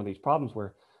it's one of these problems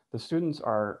where the students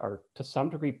are to some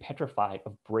degree petrified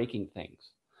of breaking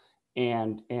things,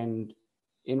 and in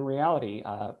reality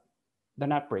they're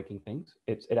not breaking things.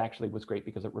 It actually was great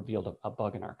because it revealed a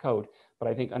bug in our code. But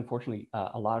I think unfortunately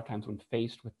a lot of times when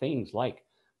faced with things like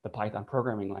the Python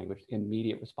programming language,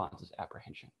 immediate response is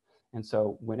apprehension. And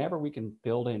so whenever we can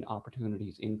build in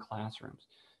opportunities in classrooms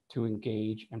to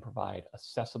engage and provide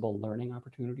accessible learning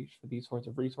opportunities for these sorts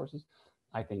of resources,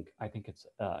 I think it's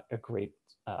a great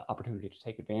opportunity to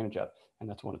take advantage of. And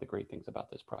that's one of the great things about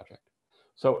this project.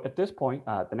 So at this point,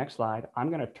 the next slide, I'm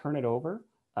going to turn it over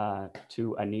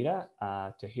to Anita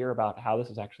to hear about how this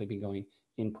has actually been going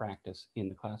in practice in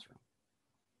the classroom.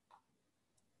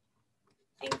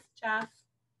 Thanks, Jeff.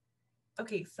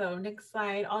 Okay, so next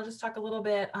slide, I'll just talk a little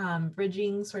bit,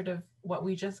 bridging sort of what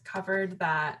we just covered,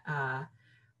 that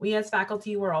we as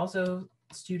faculty were also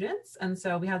students. And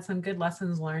so we had some good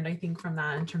lessons learned, I think, from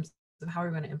that in terms of how we're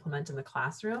going to implement in the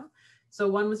classroom. So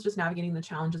one was just navigating the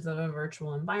challenges of a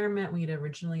virtual environment. We had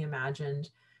originally imagined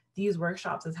these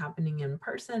workshops as happening in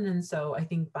person. And so I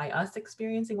think by us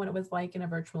experiencing what it was like in a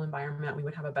virtual environment, we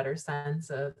would have a better sense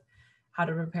of how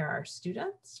to prepare our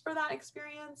students for that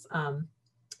experience.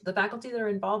 The faculty that are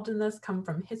involved in this come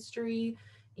from history,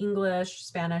 English,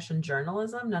 Spanish, and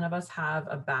journalism. None of us have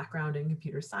a background in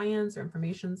computer science or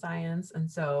information science. And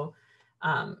so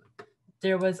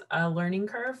there was a learning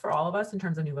curve for all of us in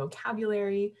terms of new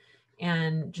vocabulary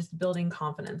and just building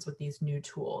confidence with these new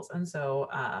tools. And so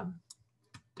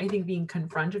I think being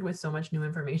confronted with so much new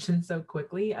information so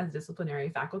quickly as disciplinary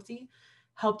faculty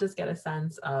helped us get a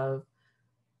sense of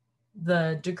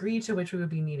the degree to which we would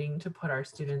be needing to put our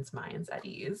students' minds at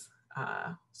ease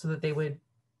so that they would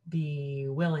be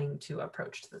willing to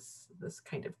approach this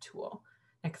kind of tool.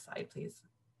 Next slide, please.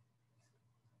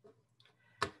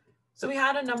 So we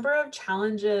had a number of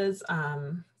challenges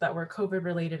that were COVID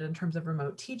related in terms of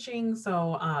remote teaching.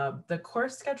 So the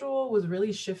course schedule was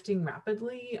really shifting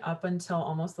rapidly up until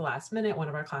almost the last minute. One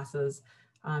of our classes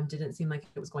didn't seem like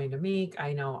it was going to make.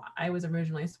 I know I was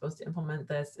originally supposed to implement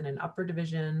this in an upper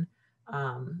division,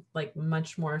 like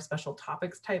much more special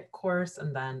topics type course,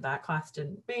 and then that class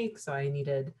didn't make. So I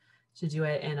needed to do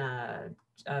it in a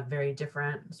very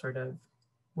different sort of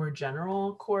more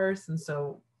general course. And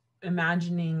so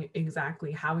imagining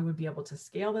exactly how we would be able to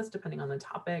scale this depending on the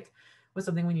topic was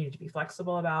something we needed to be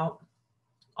flexible about.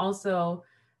 Also,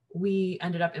 we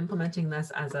ended up implementing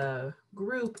this as a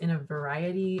group in a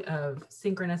variety of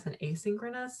synchronous and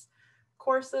asynchronous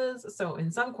courses. So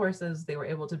in some courses, they were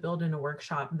able to build in a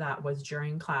workshop that was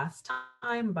during class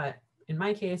time, but in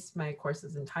my case, my course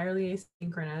is entirely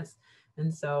asynchronous.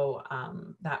 And so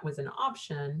that was an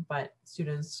option, but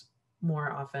students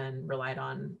more often relied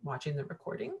on watching the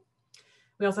recording.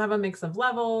 We also have a mix of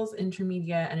levels,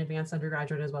 intermediate and advanced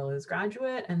undergraduate as well as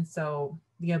graduate. And so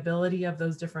the ability of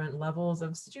those different levels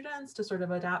of students to sort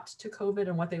of adapt to COVID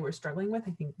and what they were struggling with,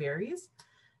 I think varies.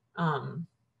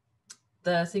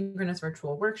 The synchronous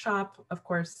virtual workshop, of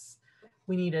course,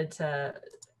 we needed to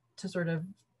sort of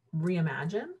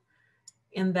reimagine.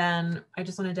 And then I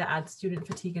just wanted to add student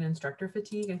fatigue and instructor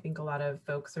fatigue. I think a lot of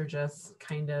folks are just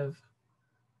kind of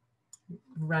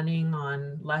running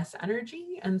on less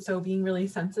energy. And so being really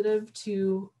sensitive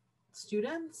to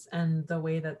students and the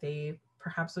way that they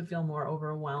perhaps would feel more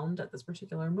overwhelmed at this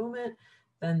particular moment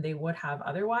than they would have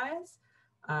otherwise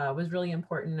was really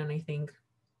important. And I think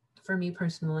for me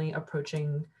personally,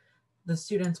 approaching the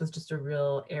students was just a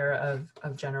real era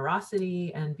of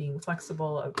generosity and being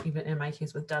flexible, even in my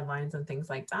case with deadlines and things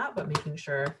like that, but making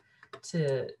sure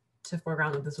to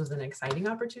foreground that this was an exciting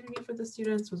opportunity for the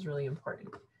students was really important.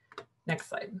 Next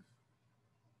slide.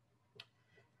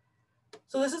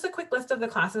 So this is a quick list of the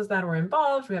classes that were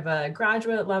involved. We have a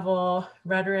graduate level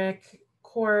rhetoric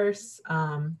course,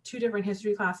 2 different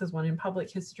history classes, one in public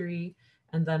history,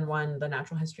 and then one, the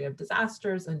natural history of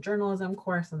disasters and journalism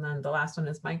course. And then the last one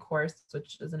is my course,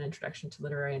 which is an introduction to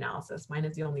literary analysis. Mine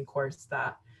is the only course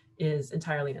that is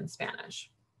entirely in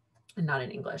Spanish and not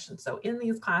in English. And so in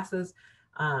these classes,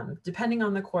 depending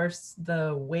on the course,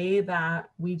 the way that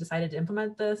we decided to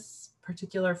implement this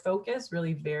particular focus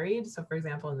really varied. So for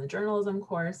example, in the journalism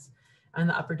course and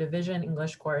the upper division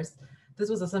English course, this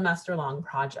was a semester-long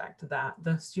project that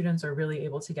the students are really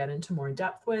able to get into more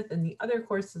depth with. In the other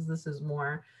courses, this is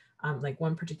more like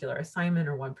one particular assignment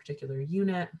or one particular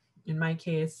unit. In my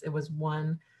case, it was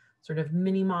one sort of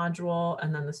mini module,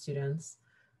 and then the students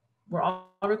were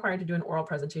all required to do an oral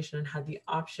presentation and had the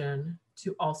option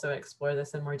to also explore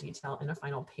this in more detail in a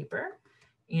final paper.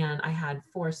 And I had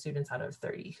 4 students out of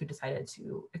 30 who decided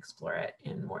to explore it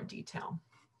in more detail.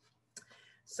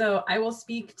 So I will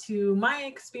speak to my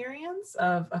experience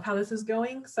of how this is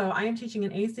going. So I am teaching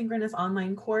an asynchronous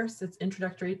online course. It's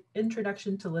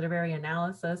Introduction to Literary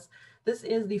Analysis. This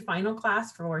is the final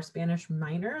class for Spanish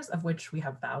minors, of which we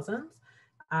have thousands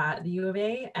at the U of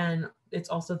A, and it's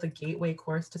also the gateway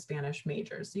course to Spanish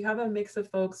majors. So you have a mix of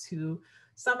folks who,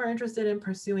 some are interested in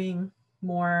pursuing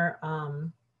more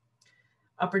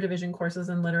upper division courses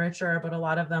in literature, but a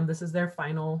lot of them, this is their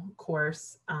final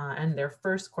course and their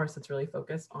first course that's really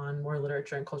focused on more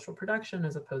literature and cultural production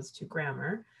as opposed to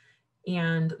grammar.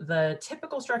 And the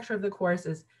typical structure of the course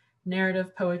is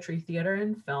narrative, poetry, theater,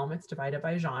 and film. It's divided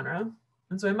by genre.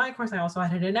 And so in my course, I also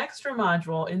added an extra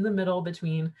module in the middle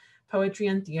between poetry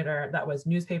and theater that was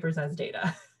newspapers as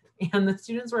data. And the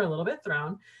students were a little bit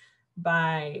thrown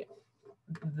by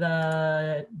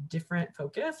the different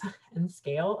focus and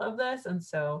scale of this. And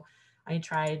so I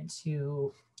tried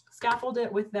to scaffold it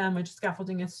with them, which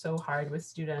scaffolding is so hard with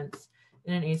students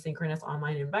in an asynchronous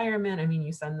online environment. I mean,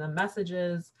 you send them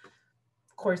messages,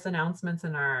 course announcements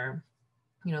in our,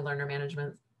 learner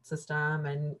management system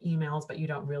and emails, but you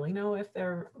don't really know if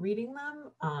they're reading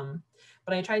them.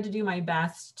 But I tried to do my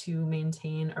best to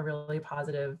maintain a really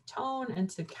positive tone and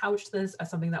to couch this as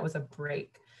something that was a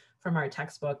break from our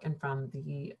textbook and from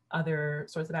the other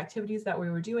sorts of activities that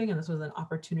we were doing. And this was an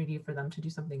opportunity for them to do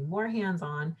something more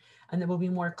hands-on and that will be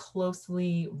more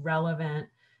closely relevant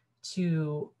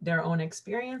to their own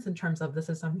experience in terms of this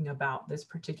is something about this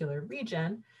particular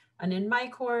region. And in my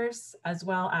course, as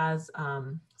well as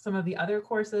some of the other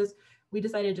courses, we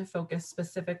decided to focus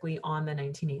specifically on the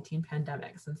 1918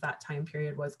 pandemic, since that time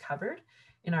period was covered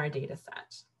in our data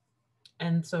set.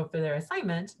 And so for their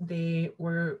assignment, they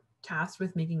were tasked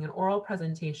with making an oral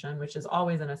presentation, which is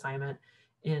always an assignment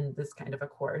in this kind of a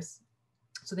course.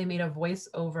 So they made a voice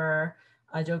over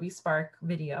Adobe Spark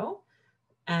video,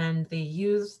 and they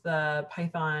used the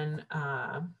Python,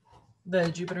 the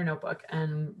Jupyter Notebook,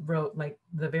 and wrote like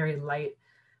the very light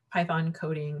Python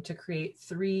coding to create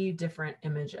 3 different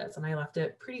images. And I left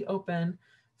it pretty open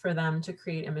for them to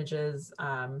create images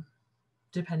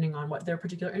depending on what their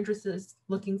particular interest is,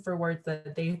 looking for words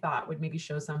that they thought would maybe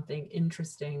show something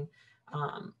interesting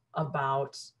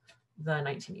about the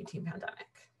 1918 pandemic.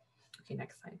 Okay,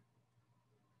 next slide.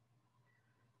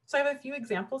 So I have a few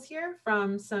examples here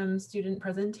from some student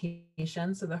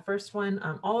presentations. So the first one,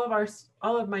 all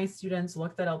of my students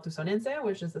looked at El Tuzonense,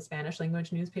 which is the Spanish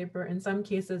language newspaper. In some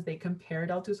cases, they compared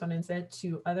El Tuzonense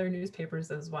to other newspapers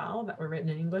as well that were written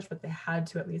in English, but they had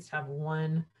to at least have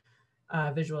one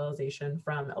visualization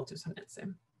from El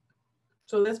Tuzonense.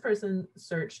 So this person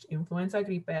searched influenza,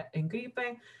 gripe, and gripe.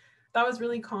 That was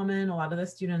really common. A lot of the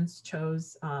students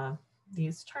chose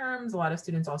these terms. A lot of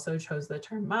students also chose the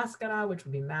term máscara, which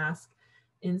would be mask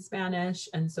in Spanish.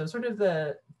 And so sort of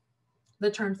the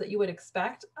terms that you would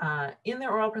expect in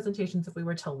their oral presentations. If we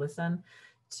were to listen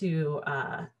to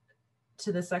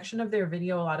the section of their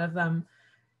video, a lot of them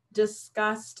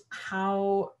discussed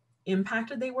how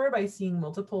impacted they were by seeing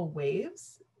multiple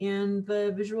waves in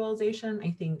the visualization.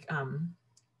 I think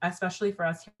especially for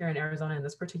us here in Arizona in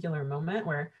this particular moment,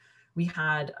 where we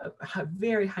had a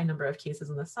very high number of cases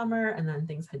in the summer, and then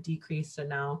things had decreased. And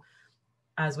now,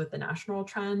 as with the national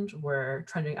trend, we're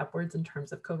trending upwards in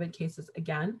terms of COVID cases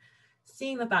again.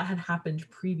 Seeing that that had happened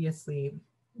previously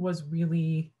was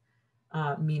really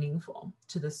meaningful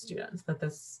to the students, that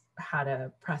this had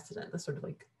a precedent, this sort of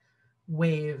like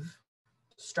wave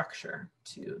structure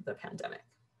to the pandemic.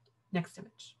 Next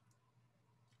image.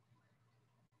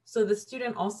 So the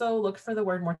student also looked for the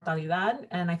word mortalidad,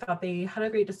 and I thought they had a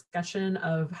great discussion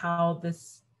of how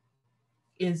this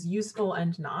is useful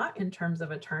and not in terms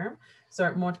of a term. So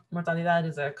mortalidad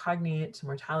is a cognate to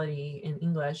mortality in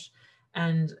English,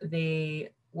 and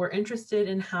they were interested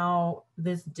in how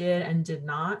this did and did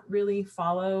not really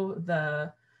follow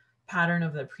the pattern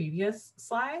of the previous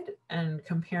slide, and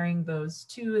comparing those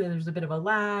two. There's a bit of a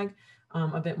lag,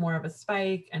 a bit more of a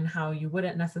spike, and how you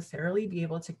wouldn't necessarily be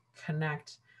able to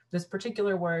connect this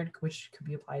particular word, which could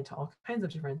be applied to all kinds of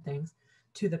different things,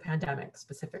 to the pandemic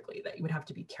specifically, that you would have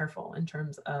to be careful in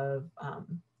terms of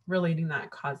relating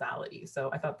that causality. So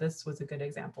I thought this was a good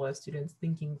example of students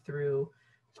thinking through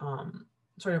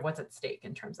sort of what's at stake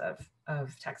in terms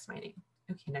of text mining.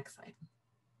 Okay, next slide.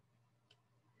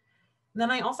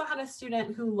 Then I also had a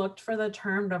student who looked for the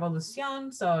term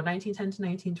revolución. So 1910 to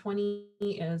 1920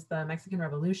 is the Mexican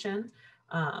Revolution,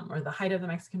 or the height of the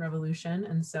Mexican Revolution.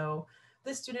 And so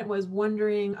this student was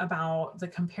wondering about the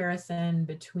comparison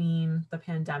between the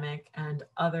pandemic and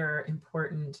other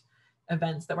important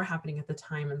events that were happening at the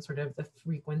time, and sort of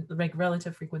the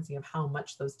relative frequency of how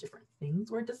much those different things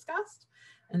were discussed.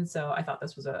 And so I thought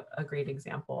this was a great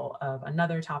example of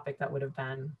another topic that would have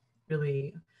been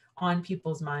really on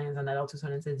people's minds, and that El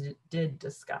Tuzonense did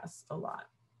discuss a lot.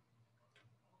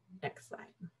 Next slide.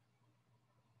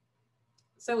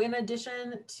 So in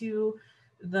addition to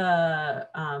the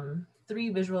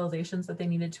 3 visualizations that they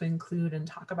needed to include and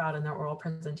talk about in their oral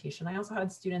presentation, I also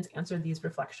had students answer these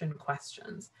reflection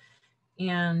questions.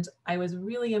 And I was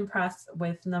really impressed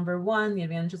with number 1, the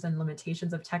advantages and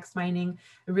limitations of text mining.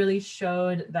 It really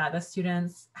showed that the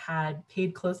students had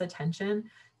paid close attention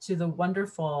to the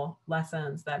wonderful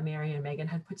lessons that Mary and Megan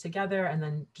had put together, and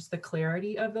then just the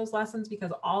clarity of those lessons,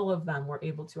 because all of them were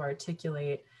able to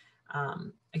articulate,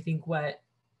 I think, what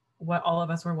all of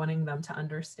us were wanting them to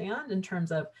understand in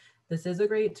terms of, this is a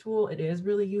great tool, it is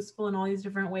really useful in all these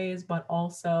different ways, but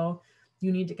also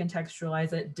you need to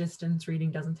contextualize it. Distance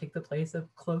reading doesn't take the place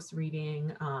of close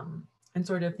reading, and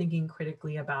sort of thinking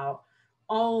critically about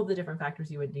all of the different factors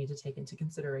you would need to take into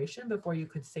consideration before you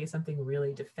could say something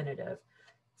really definitive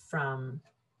from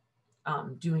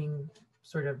doing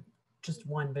sort of just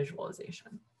one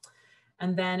visualization.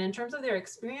 And then in terms of their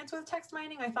experience with text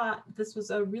mining, I thought this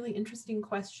was a really interesting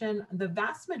question. The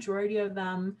vast majority of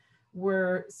them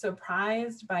were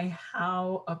surprised by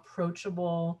how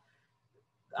approachable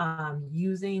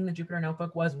using the Jupyter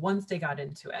Notebook was once they got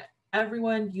into it.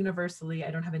 Everyone universally,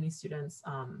 I don't have any students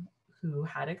who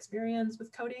had experience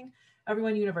with coding,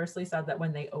 everyone universally said that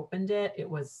when they opened it, it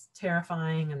was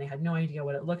terrifying and they had no idea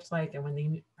what it looked like. And when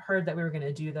they heard that we were going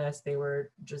to do this, they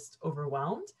were just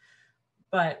overwhelmed.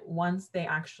 But once they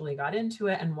actually got into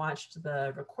it and watched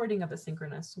the recording of the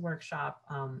synchronous workshop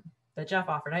that Jeff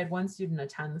offered, I had one student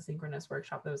attend the synchronous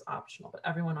workshop that was optional, but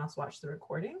everyone else watched the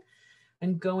recording.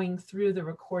 And going through the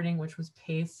recording, which was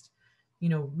paced,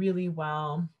 really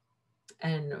well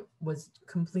and was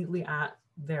completely at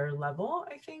their level,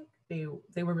 I think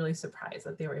they were really surprised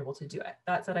that they were able to do it.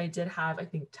 That said, I did have, I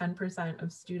think, 10%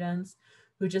 of students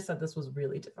who just said this was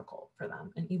really difficult for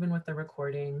them. And even with the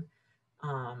recording,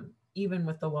 even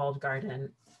with the walled garden,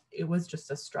 it was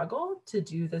just a struggle to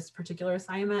do this particular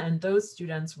assignment. And those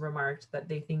students remarked that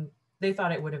they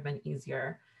thought it would have been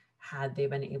easier had they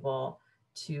been able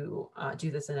to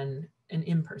do this in an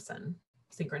in-person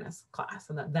synchronous class,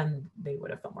 and that then they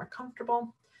would have felt more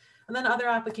comfortable. And then other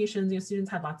applications, students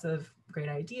had lots of great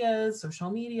ideas: social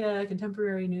media,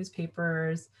 contemporary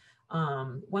newspapers.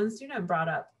 One student brought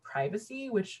up privacy,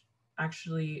 which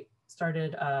actually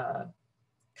started a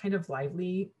kind of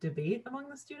lively debate among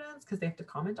the students because they have to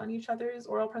comment on each other's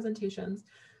oral presentations.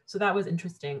 So that was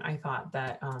interesting. I thought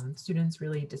that students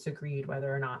really disagreed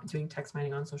whether or not doing text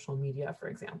mining on social media, for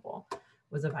example,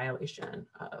 was a violation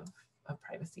of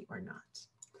privacy or not.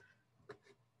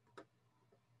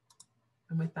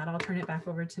 And with that, I'll turn it back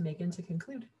over to Megan to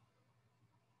conclude.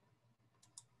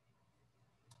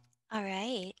 All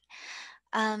right.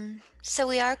 So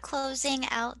we are closing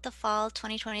out the fall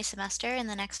 2020 semester in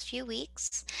the next few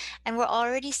weeks, and we're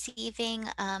already receiving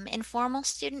informal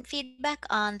student feedback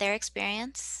on their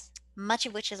experience, much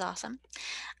of which is awesome.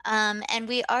 And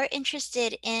we are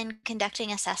interested in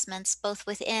conducting assessments both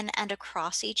within and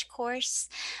across each course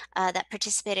that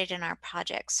participated in our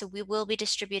project. So we will be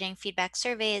distributing feedback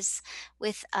surveys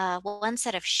with one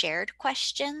set of shared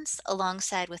questions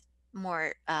alongside with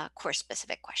more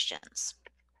course-specific questions.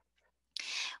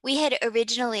 We had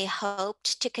originally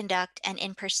hoped to conduct an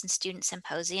in-person student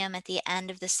symposium at the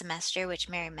end of the semester, which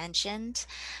Mary mentioned,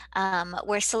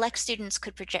 where select students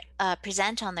could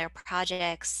present on their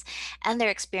projects and their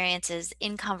experiences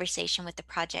in conversation with the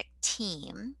project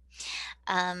team.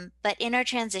 But in our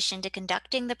transition to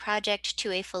conducting the project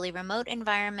to a fully remote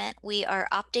environment, we are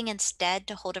opting instead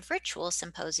to hold a virtual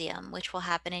symposium, which will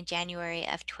happen in January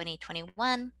of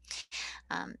 2021.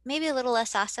 Maybe a little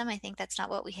less awesome. I think that's not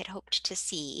what we had hoped to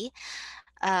see.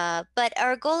 But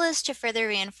our goal is to further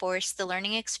reinforce the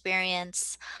learning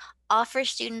experience, offer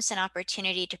students an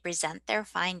opportunity to present their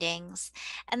findings,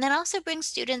 and then also bring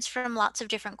students from lots of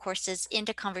different courses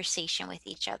into conversation with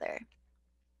each other.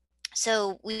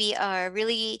 So we are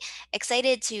really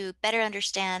excited to better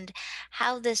understand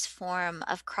how this form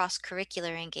of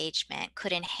cross-curricular engagement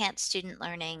could enhance student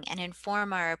learning and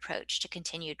inform our approach to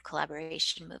continued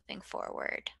collaboration moving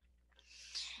forward.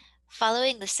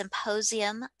 Following the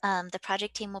symposium, the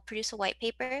project team will produce a white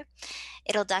paper.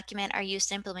 It'll document our use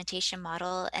and implementation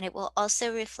model, and it will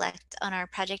also reflect on our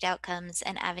project outcomes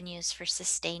and avenues for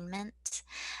sustainment.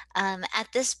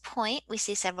 At this point, we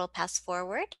see several paths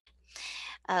forward.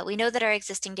 We know that our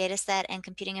existing data set and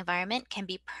computing environment can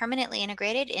be permanently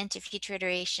integrated into future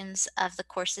iterations of the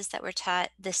courses that were taught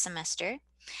this semester.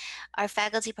 Our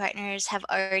faculty partners have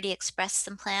already expressed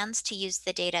some plans to use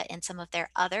the data in some of their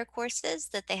other courses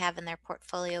that they have in their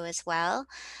portfolio as well,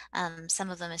 some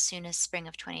of them as soon as spring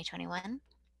of 2021.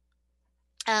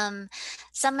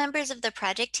 Some members of the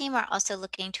project team are also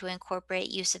looking to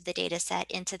incorporate use of the data set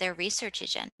into their research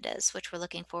agendas, which we're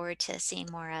looking forward to seeing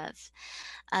more of.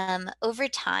 Over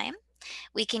time,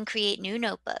 we can create new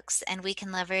notebooks and we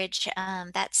can leverage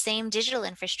that same digital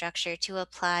infrastructure to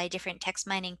apply different text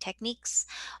mining techniques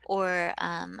or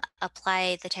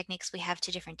apply the techniques we have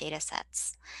to different data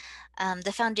sets.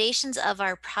 The foundations of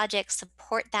our project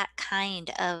support that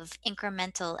kind of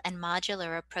incremental and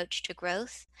modular approach to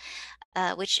growth,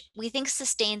 which we think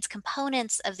sustains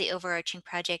components of the overarching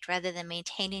project rather than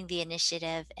maintaining the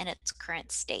initiative in its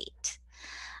current state.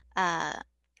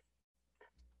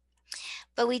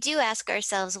 But we do ask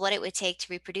ourselves what it would take to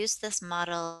reproduce this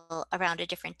model around a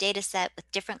different data set with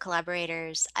different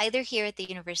collaborators, either here at the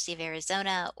University of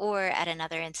Arizona or at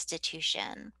another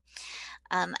institution.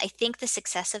 I think the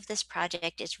success of this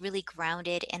project is really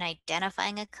grounded in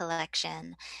identifying a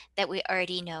collection that we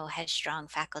already know has strong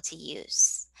faculty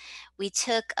use. We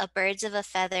took a birds of a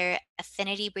feather,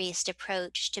 affinity-based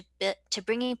approach to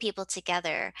bringing people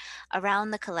together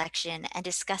around the collection and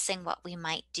discussing what we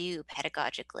might do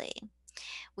pedagogically.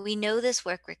 We know this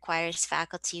work requires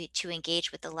faculty to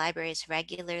engage with the libraries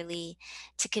regularly,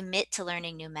 to commit to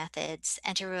learning new methods,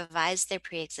 and to revise their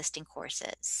pre-existing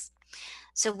courses.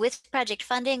 So with project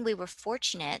funding, we were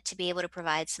fortunate to be able to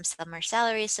provide some summer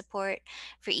salary support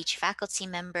for each faculty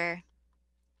member.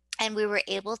 And we were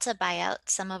able to buy out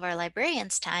some of our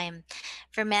librarians' time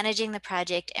for managing the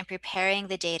project and preparing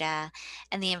the data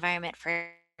and the environment for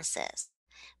analysis.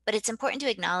 But it's important to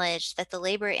acknowledge that the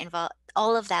labor involved,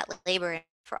 all of that labor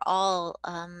for all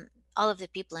of the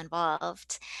people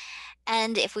involved.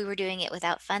 And if we were doing it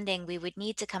without funding, we would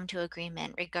need to come to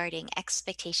agreement regarding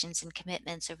expectations and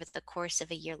commitments over the course of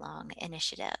a year-long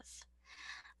initiative.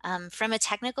 From a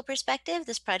technical perspective,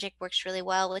 this project works really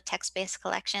well with text-based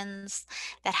collections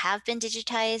that have been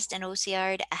digitized and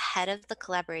OCR'd ahead of the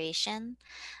collaboration,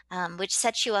 which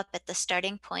sets you up at the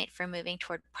starting point for moving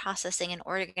toward processing and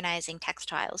organizing text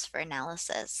files for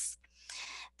analysis.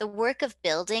 The work of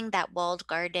building that walled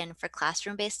garden for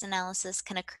classroom-based analysis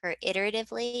can occur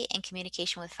iteratively in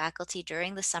communication with faculty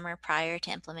during the summer prior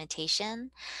to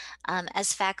implementation,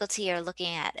 as faculty are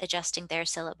looking at adjusting their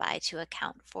syllabi to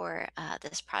account for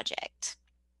this project.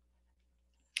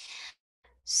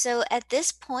 So at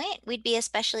this point, we'd be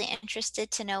especially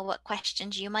interested to know what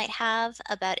questions you might have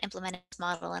about implementing this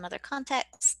model in other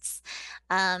contexts,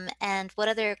 and what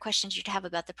other questions you'd have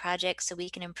about the project so we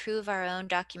can improve our own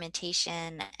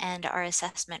documentation and our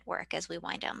assessment work as we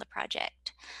wind down the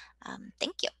project.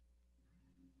 Thank you.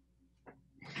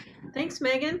 Thanks,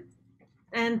 Megan.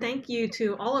 And thank you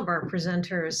to all of our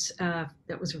presenters.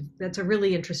 That's a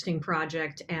really interesting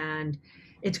project, and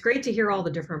it's great to hear all the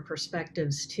different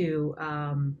perspectives too.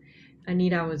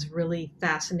 Anita, was really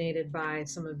fascinated by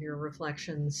some of your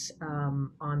reflections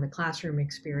on the classroom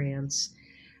experience.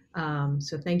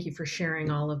 So thank you for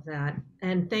sharing all of that.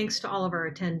 And thanks to all of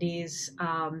our attendees.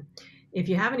 If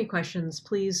you have any questions,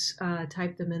 please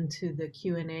type them into the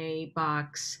Q&A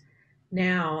box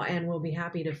now, and we'll be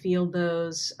happy to field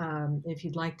those. If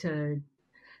you'd like to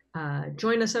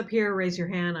join us up here, raise your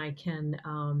hand. I can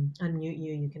unmute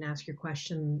you. You can ask your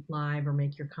question live or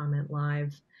make your comment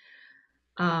live.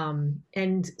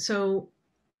 And so,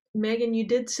 Megan, you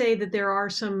did say that there are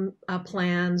some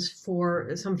plans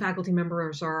for some faculty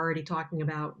members are already talking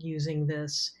about using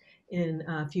this in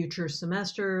future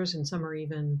semesters, and some are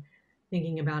even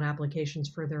thinking about applications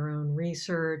for their own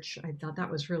research. I thought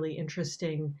that was really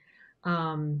interesting.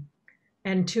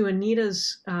 And to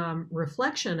Anita's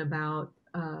reflection about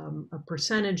a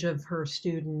percentage of her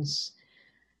students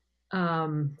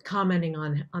commenting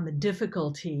on the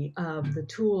difficulty of the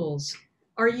tools,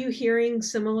 are you hearing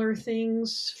similar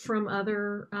things from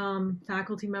other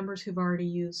faculty members who've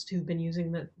been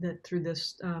using that through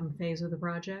this phase of the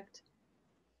project?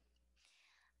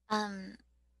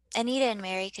 Anita and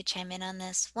Mary could chime in on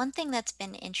this. One thing that's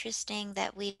been interesting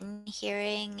that we've been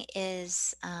hearing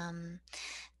is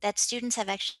that students have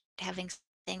actually having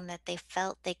something that they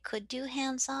felt they could do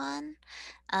hands-on,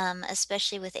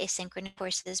 especially with asynchronous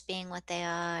courses being what they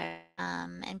are,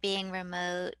 and being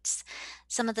remote.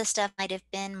 Some of the stuff might have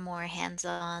been more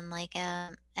hands-on, like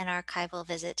an archival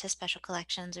visit to special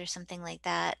collections or something like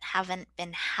that, haven't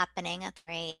been happening at the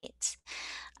rate.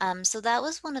 So that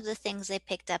was one of the things they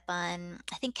picked up on.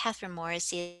 I think Catherine Moore is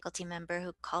the faculty member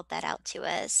who called that out to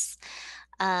us.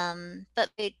 But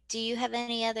do you have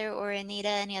any other, or Anita,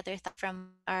 any other thought from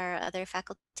our other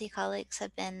faculty colleagues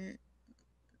have been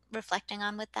reflecting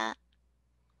on with that?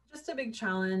 Just a big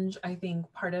challenge. I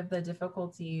think part of the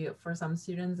difficulty for some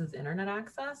students is internet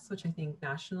access, which I think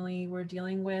nationally we're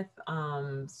dealing with.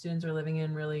 Students are living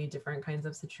in really different kinds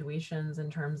of situations in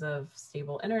terms of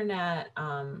stable internet.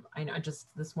 I know just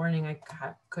this morning I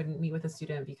couldn't meet with a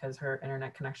student because her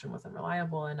internet connection wasn't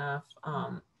reliable enough.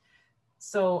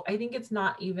 So I think it's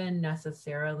not even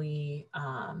necessarily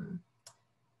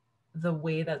the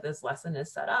way that this lesson is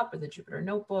set up, or the Jupyter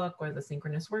Notebook or the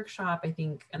synchronous workshop, I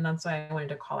think, and that's why I wanted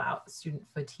to call out student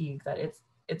fatigue, that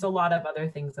it's a lot of other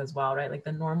things as well, right? Like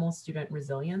the normal student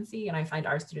resiliency, and I find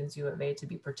our students U of A to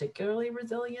be particularly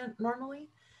resilient normally,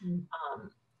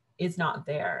 is not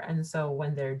there. And so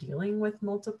when they're dealing with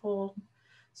multiple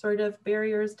sort of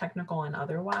barriers, technical and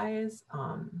otherwise,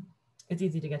 it's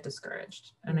easy to get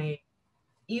discouraged. And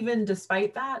even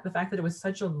despite that, the fact that it was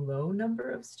such a low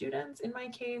number of students in my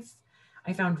case,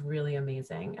 I found really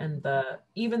amazing. And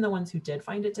even the ones who did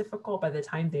find it difficult, by the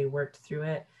time they worked through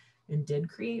it and did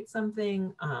create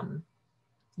something,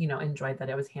 enjoyed that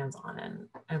it was hands-on and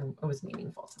it was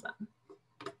meaningful to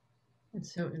them.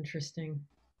 That's so interesting.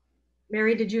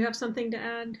 Mary, did you have something to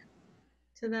add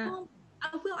to that? Well,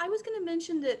 I was going to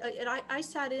mention that I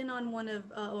sat in on one of,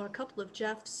 or a couple of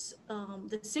Jeff's,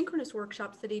 the synchronous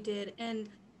workshops that he did. And,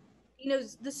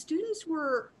 the students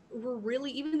were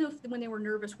really, even though when they were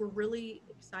nervous, were really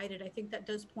excited. I think that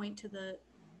does point to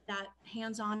that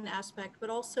hands-on aspect,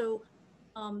 but also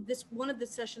one of the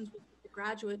sessions was with the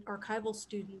graduate archival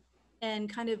student, and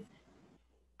kind of,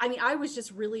 I mean, I was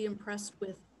just really impressed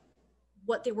with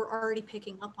what they were already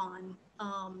picking up on.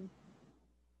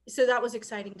 So that was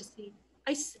exciting to see.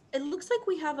 It looks like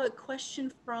we have a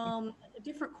question from a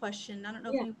different question. I don't know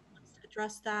if anyone wants to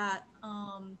address that.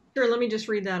 Sure, let me just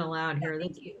read that aloud here.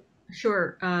 Thank you.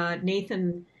 Sure.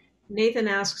 Nathan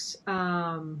asks,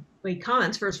 he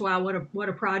comments, first of all, what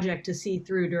a project to see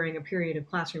through during a period of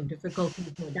classroom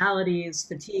difficulties, modalities,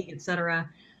 fatigue, etc.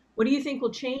 What do you think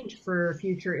will change for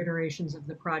future iterations of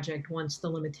the project once the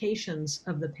limitations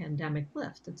of the pandemic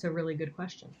lift? It's a really good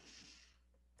question.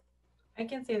 I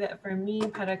can say that for me,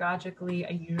 pedagogically,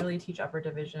 I usually teach upper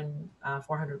division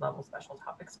 400 level special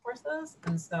topics courses.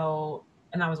 And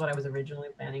that was what I was originally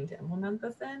planning to implement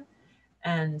this in.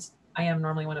 And I am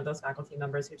normally one of those faculty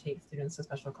members who takes students to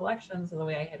special collections. So the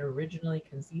way I had originally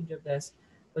conceived of this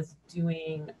was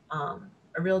doing a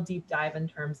real deep dive in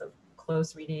terms of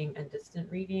close reading and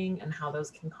distant reading and how those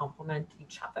can complement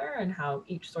each other and how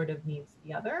each sort of needs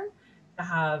the other to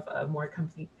have a more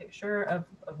complete picture of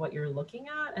what you're looking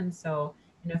at. And so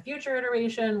in a future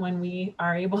iteration, when we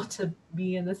are able to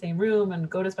be in the same room and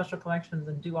go to special collections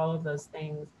and do all of those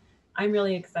things, I'm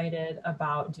really excited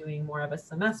about doing more of a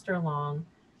semester-long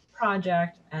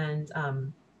project and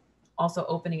also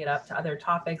opening it up to other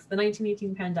topics. The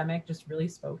 1918 pandemic just really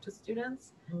spoke to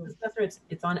students. This semester,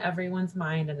 it's on everyone's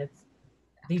mind, and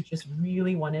they just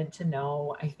really wanted to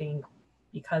know, I think,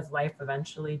 because life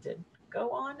eventually did go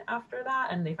on after that,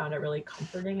 and they found it really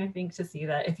comforting, I think, to see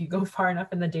that if you go far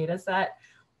enough in the data set,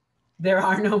 there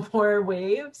are no more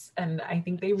waves, and I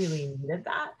think they really needed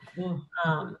that.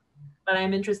 But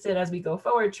I'm interested as we go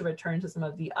forward to return to some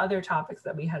of the other topics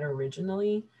that we had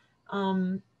originally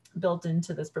built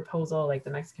into this proposal, like the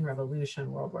Mexican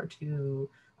Revolution, World War II,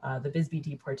 the Bisbee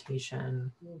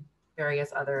deportation,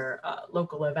 various other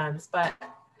local events, but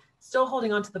still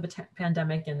holding on to the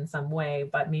pandemic in some way,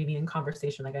 but maybe in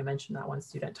conversation, like I mentioned, that one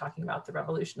student talking about the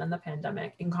revolution and the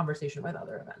pandemic in conversation with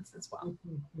other events as well.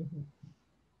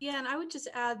 Yeah, and I would just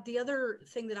add the other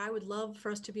thing that I would love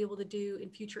for us to be able to do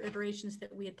in future iterations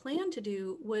that we had planned to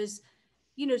do was,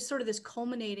 sort of this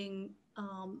culminating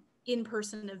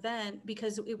in-person event,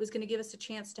 because it was going to give us a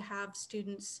chance to have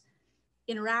students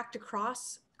interact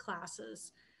across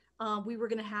classes. We were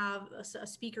going to have a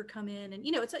speaker come in, and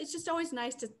it's just always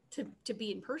nice to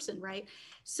be in person, right?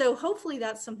 So hopefully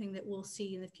that's something that we'll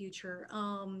see in the future.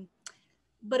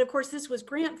 But of course, this was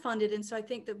grant funded, and so I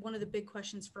think that one of the big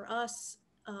questions for us,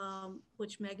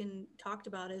 which Megan talked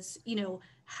about, is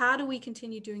how do we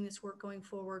continue doing this work going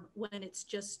forward when it's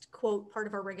just, quote, part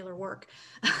of our regular work?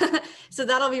 So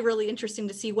that'll be really interesting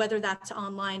to see whether that's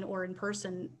online or in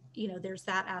person. There's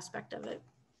that aspect of it.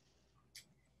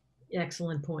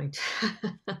 Excellent point.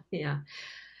 Yeah.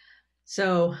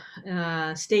 So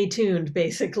stay tuned,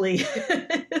 basically,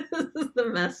 is the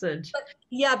message.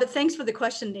 But thanks for the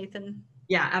question, Nathan.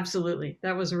 Yeah, absolutely.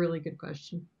 That was a really good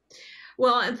question.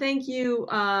 Well, and thank you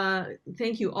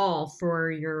all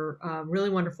for your really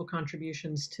wonderful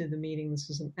contributions to the meeting. This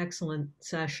was an excellent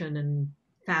session and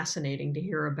fascinating to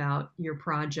hear about your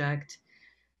project.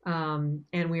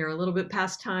 And we are a little bit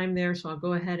past time there, so I'll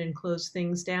go ahead and close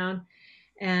things down.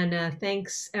 And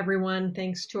thanks, everyone.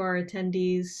 Thanks to our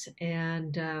attendees,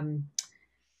 and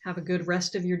have a good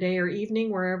rest of your day or evening,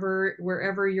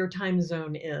 wherever your time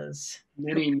zone is.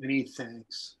 Many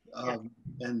thanks.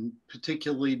 And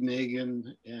particularly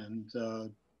Megan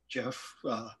and Jeff,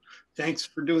 thanks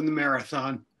for doing the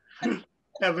marathon.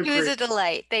 Have a It was a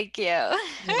delight. Thank you.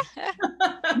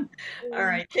 All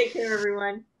right. Take care,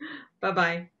 everyone.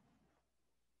 Bye-bye.